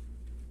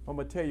 I'm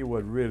going to tell you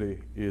what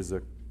really is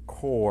a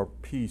core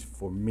piece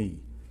for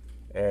me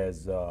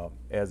as a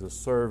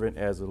servant,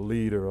 as a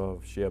leader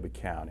of Shelby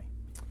County,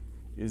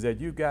 is that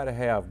you've got to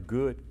have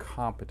good,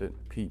 competent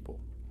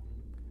people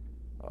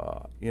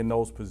in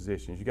those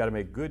positions. You got to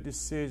make good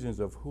decisions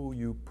of who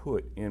you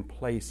put in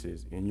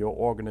places in your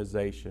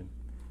organization,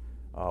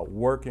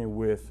 working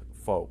with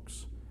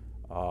folks.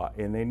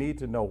 And they need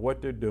to know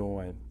what they're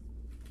doing,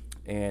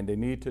 and they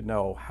need to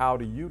know how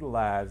to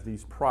utilize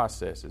these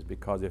processes,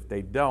 because if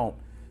they don't,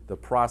 the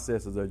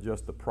processes are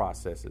just the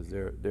processes.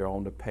 They're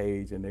on the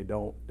page, and they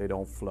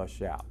don't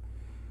flush out.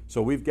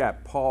 So we've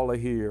got Paula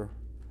here,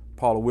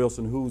 Paula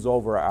Wilson, who's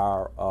over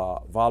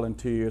our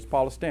volunteers.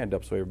 Paula, stand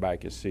up so everybody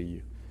can see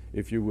you,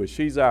 if you would.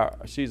 She's our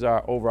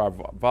over our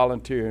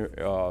volunteer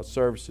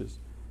services.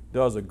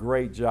 Does a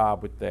great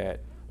job with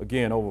that.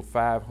 Again, over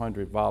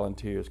 500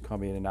 volunteers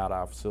come in and out of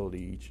our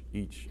facility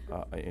each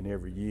and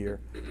every year.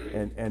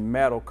 And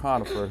Matt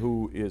O'Conifer,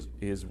 who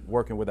is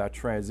working with our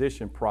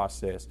transition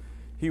process,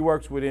 he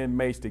works with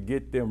inmates to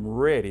get them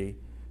ready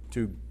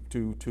to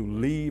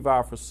leave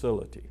our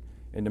facility,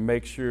 and to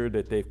make sure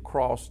that they've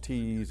crossed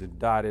T's and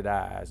dotted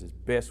I's as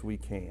best we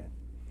can.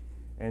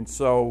 And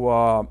so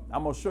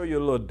I'm going to show you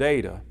a little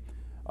data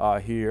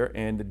here,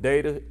 and the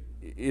data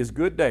is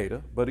good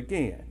data, but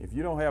again, if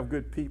you don't have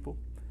good people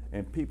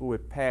and people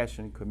with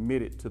passion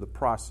committed to the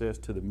process,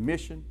 to the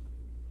mission,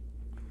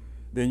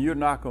 then you're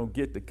not going to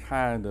get the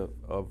kind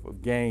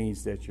of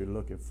gains that you're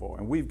looking for.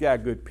 And we've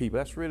got good people.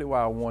 That's really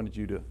why I wanted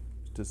you to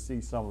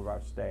see some of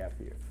our staff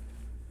here.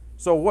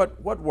 So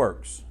what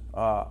works?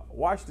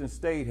 Washington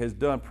State has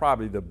done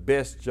probably the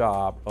best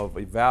job of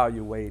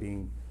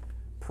evaluating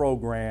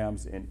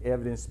programs and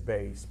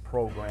evidence-based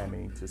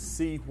programming to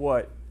see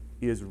what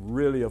is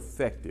really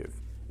effective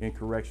in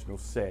correctional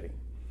setting.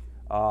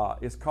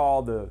 It's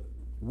called the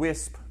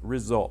WISP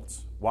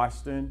results,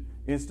 Washington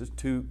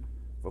Institute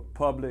for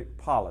Public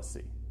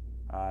Policy.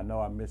 I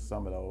know I missed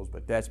some of those,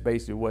 but that's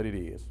basically what it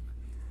is.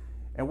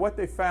 And what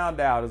they found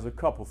out is a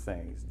couple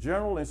things.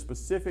 General and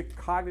specific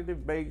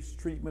cognitive-based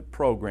treatment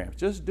programs,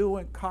 just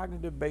doing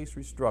cognitive-based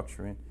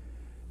restructuring.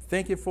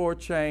 Thinking for a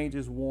Change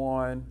is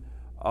one.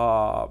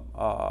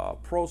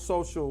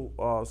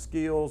 Pro-social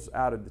skills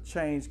out of the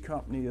Change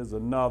Company is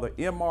another.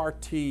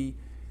 MRT,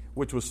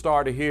 which was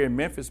started here in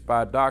Memphis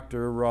by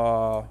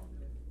Dr.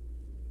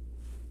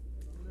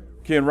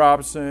 Ken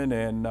Robinson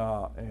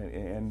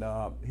and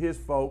his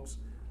folks,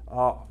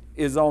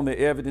 is on the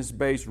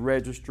evidence-based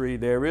registry.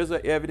 There is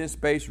an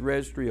evidence-based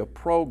registry of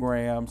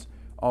programs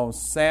on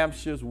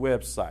SAMHSA's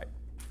website.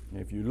 And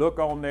if you look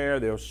on there,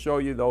 they'll show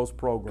you those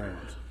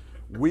programs.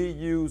 We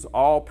use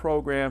all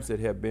programs that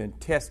have been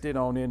tested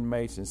on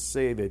inmates and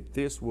say that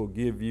this will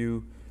give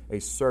you a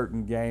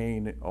certain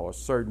gain or a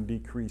certain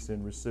decrease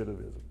in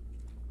recidivism.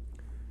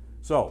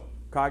 So,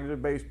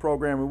 cognitive-based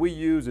programming we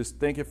use is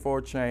Thinking for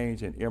a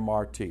Change and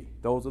MRT.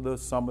 Those are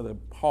some of the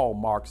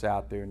hallmarks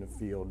out there in the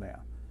field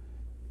now.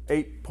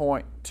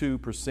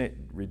 8.2%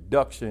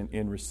 reduction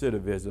in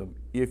recidivism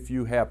if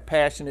you have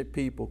passionate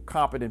people,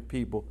 competent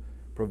people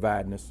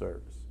providing the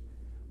service.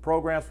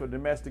 Programs for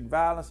domestic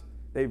violence,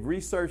 they've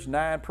researched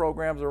 9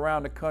 programs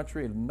around the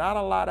country and not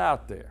a lot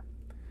out there.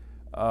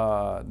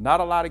 Not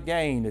a lot of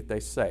gain that they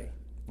say.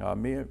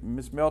 Me and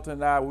Ms. Melton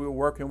and I, we were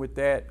working with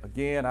that.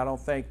 Again, I don't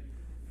think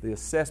the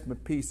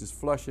assessment piece is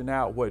flushing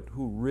out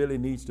who really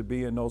needs to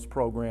be in those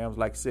programs.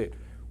 Like I said,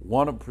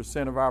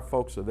 1% of our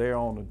folks are there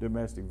on the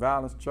domestic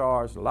violence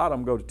charge. A lot of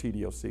them go to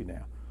TDOC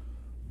now.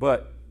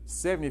 But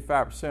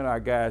 75% of our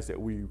guys that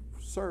we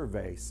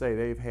survey say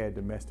they've had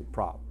domestic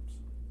problems.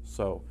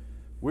 So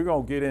we're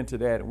going to get into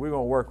that, and we're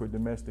going to work with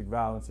domestic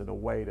violence in a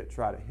way to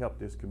try to help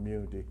this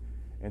community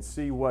and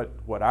see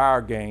what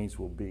our gains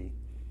will be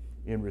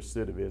in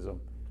recidivism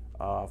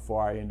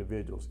for our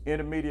individuals.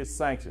 Intermediate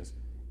sanctions,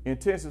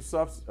 intensive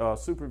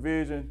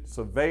supervision,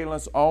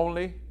 surveillance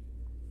only,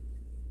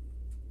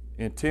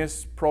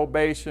 intense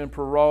probation,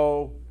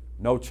 parole,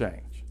 no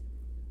change.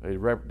 They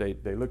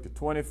looked at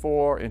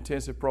 24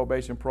 intensive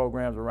probation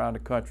programs around the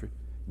country,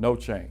 no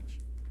change.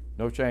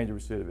 No change in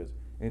recidivism.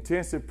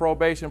 Intensive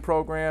probation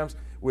programs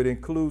would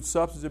include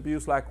substance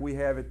abuse like we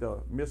have at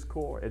the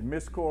MISCOR. At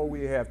MISCOR,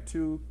 we have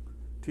 2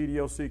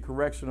 TDOC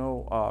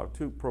correctional,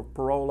 2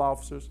 parole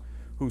officers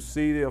who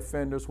see the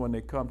offenders when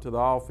they come to the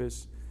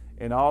office,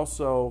 and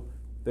also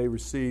they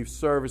receive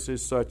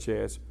services such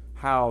as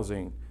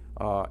housing,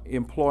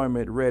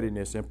 employment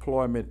readiness,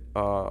 employment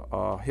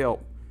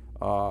help,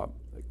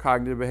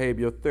 cognitive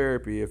behavioral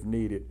therapy if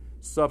needed,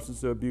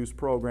 substance abuse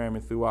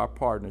programming through our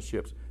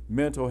partnerships,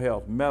 mental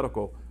health,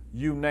 medical,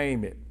 you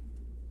name it.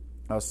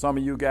 Some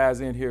of you guys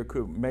in here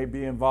may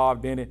be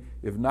involved in it.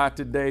 If not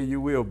today,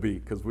 you will be,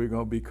 because we're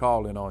going to be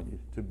calling on you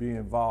to be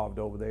involved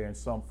over there in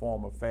some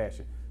form or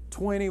fashion.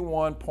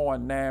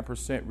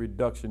 21.9%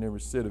 reduction in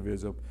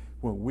recidivism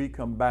when we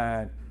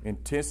combine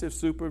intensive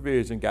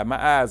supervision. Got my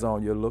eyes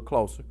on you a little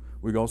closer.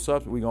 We're going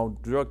to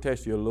drug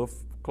test you a little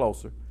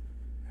closer,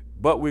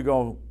 but we're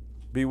going to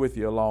be with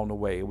you along the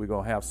way. We're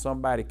going to have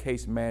somebody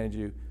case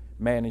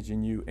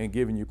managing you and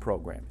giving you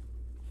programming.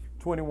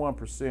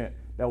 21%.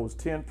 That was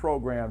 10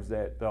 programs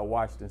that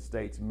Washington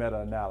State's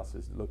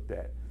meta-analysis looked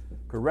at.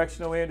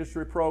 Correctional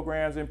industry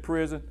programs in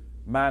prison,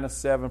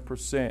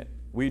 -7%.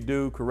 We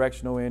do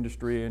correctional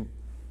industry in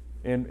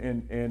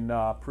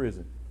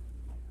prison.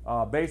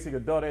 Basic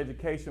adult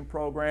education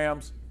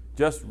programs,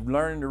 just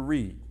learning to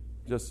read,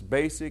 just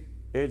basic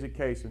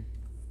education,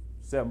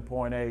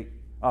 7.8,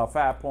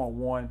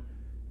 5.1.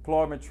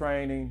 Employment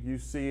training, you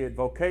see it.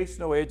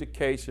 Vocational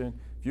education,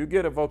 if you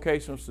get a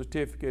vocational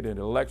certificate in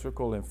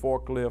electrical and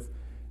forklift,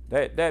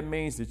 that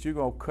means that you're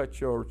going to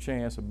cut your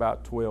chance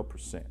about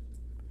 12%.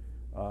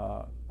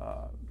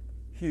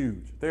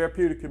 Huge.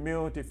 Therapeutic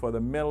community for the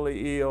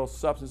mentally ill,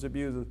 substance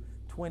abusers,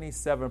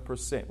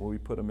 27% when we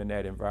put them in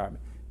that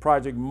environment.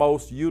 Project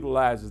MOST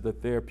utilizes the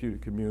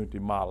therapeutic community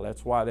model.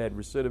 That's why that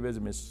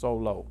recidivism is so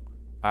low,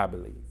 I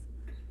believe.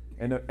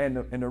 And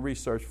the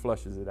research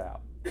flushes it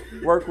out.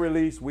 Work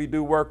release, we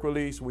do work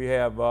release. We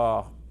have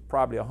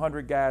probably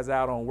 100 guys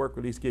out on work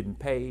release getting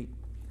paid.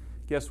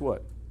 Guess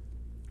what?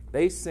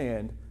 They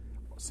send,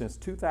 since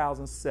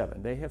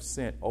 2007, they have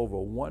sent over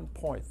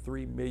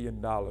 $1.3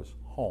 million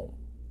home,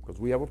 because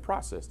we have a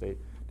process. They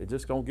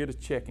just don't get a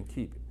check and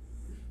keep it.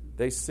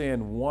 They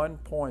send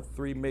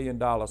 $1.3 million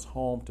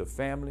home to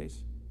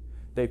families.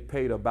 They've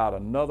paid about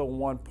another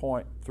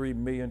 $1.3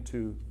 million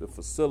to the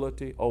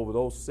facility over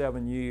those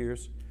 7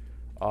 years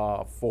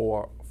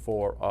for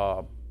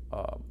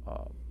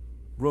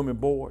room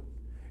and board,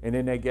 and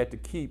then they get to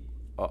keep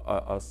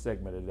a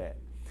segment of that.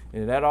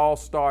 And that all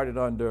started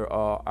under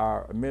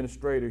our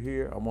administrator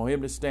here. I want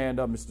him to stand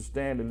up, Mr.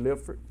 Stanley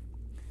Lifford.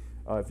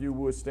 If you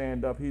would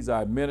stand up, he's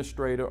our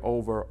administrator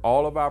over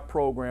all of our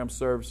program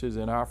services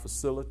in our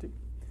facility,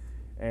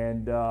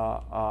 and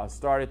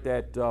started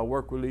that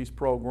work release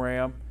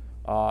program.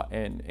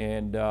 And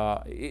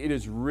it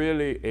is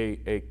really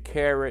a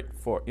carrot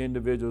for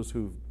individuals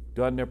who've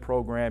done their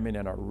programming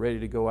and are ready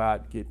to go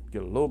out, get a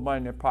little money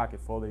in their pocket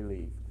before they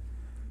leave.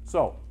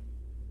 So,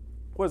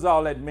 what does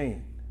all that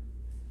mean?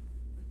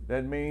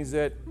 That means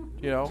that,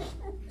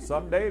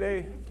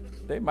 someday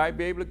they might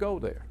be able to go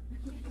there.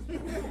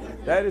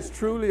 That is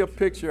truly a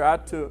picture I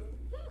took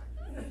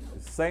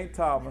at St.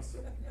 Thomas,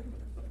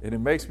 and it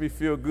makes me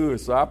feel good,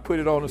 so I put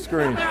it on the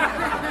screen.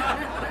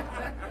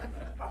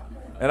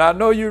 And I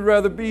know you'd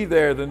rather be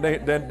there than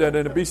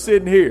to be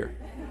sitting here,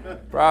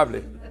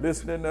 probably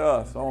listening to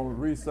us on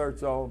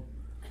research on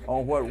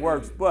what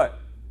works. But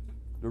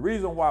the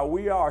reason why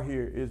we are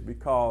here is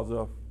because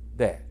of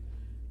that.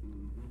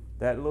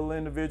 That little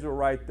individual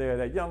right there,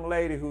 that young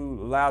lady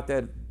who allowed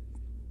that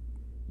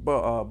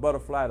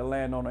butterfly to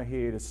land on her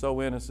head is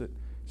so innocent.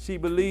 She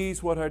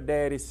believes what her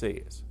daddy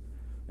says.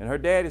 And her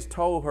daddy's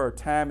told her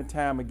time and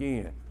time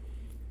again,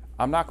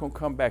 I'm not going to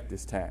come back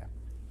this time.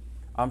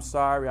 I'm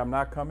sorry, I'm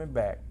not coming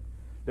back.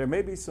 There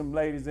may be some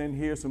ladies in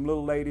here, some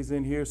little ladies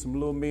in here, some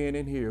little men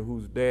in here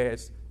whose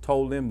dads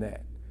told them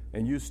that,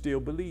 and you still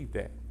believe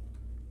that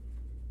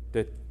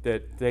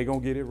they're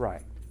going to get it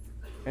right.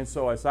 And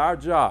so it's our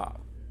job,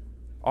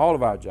 all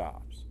of our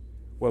jobs,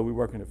 whether we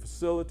work in a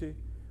facility,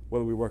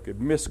 whether we work at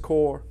Miss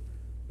Corps,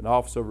 an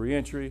Office of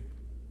Reentry,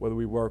 whether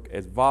we work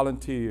as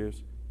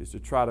volunteers, is to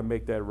try to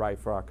make that right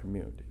for our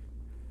community.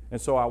 And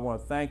so I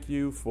want to thank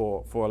you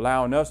for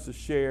allowing us to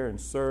share and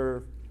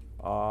serve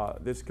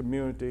this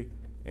community.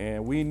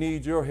 And we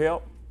need your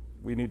help.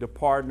 We need to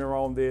partner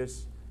on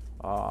this.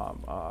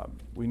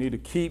 We need to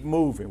keep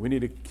moving. We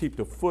need to keep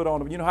the foot on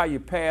them. You know how you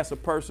pass a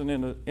person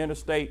in the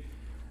interstate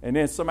and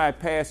then somebody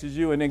passes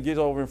you and then gets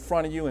over in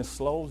front of you and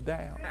slows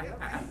down?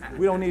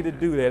 We don't need to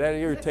do that. That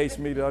irritates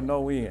me to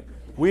no end.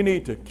 We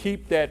need to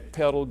keep that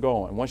pedal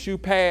going. Once you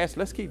pass,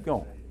 let's keep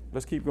going.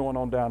 Let's keep going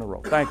on down the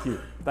road. Thank you.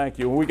 Thank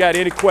you. When we got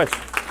any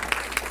questions,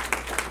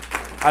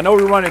 I know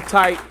we're running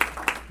tight,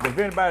 but if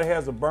anybody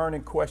has a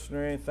burning question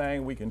or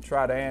anything, we can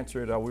try to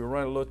answer it. We're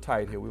running a little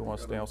tight here. We want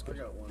to stay on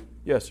schedule. I got one.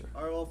 Yes, sir.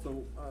 I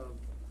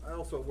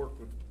also work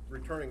with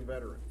returning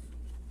veterans.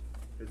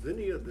 Has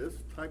any of this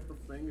type of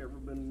thing ever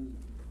been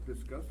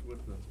discussed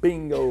with them?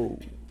 Bingo.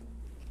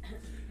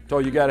 So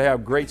you got to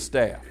have great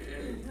staff.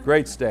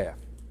 Great staff.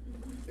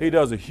 He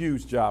does a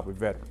huge job with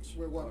veterans.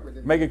 We work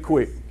with Make it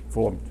quick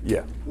for him.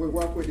 Yeah. We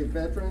work with the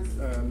veterans,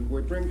 and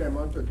we bring them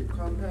onto the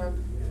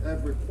compound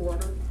every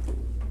quarter.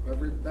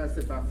 That's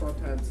about 4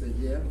 times a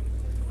year.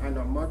 And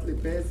on a monthly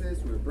basis,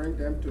 we bring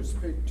them to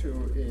speak to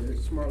a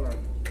smaller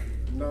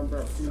number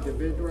of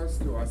individuals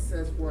to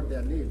assess what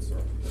their needs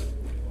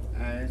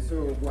are. And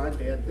so while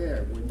they're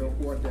there, we know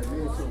what their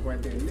needs are. So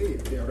when they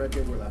leave, they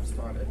already will have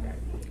started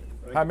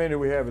that. How many do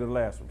we have in the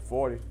last one?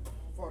 40?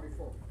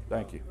 44.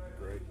 Thank you.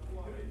 Great.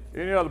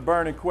 Any other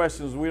burning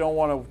questions? We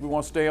want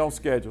to stay on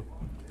schedule.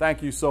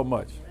 Thank you so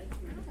much.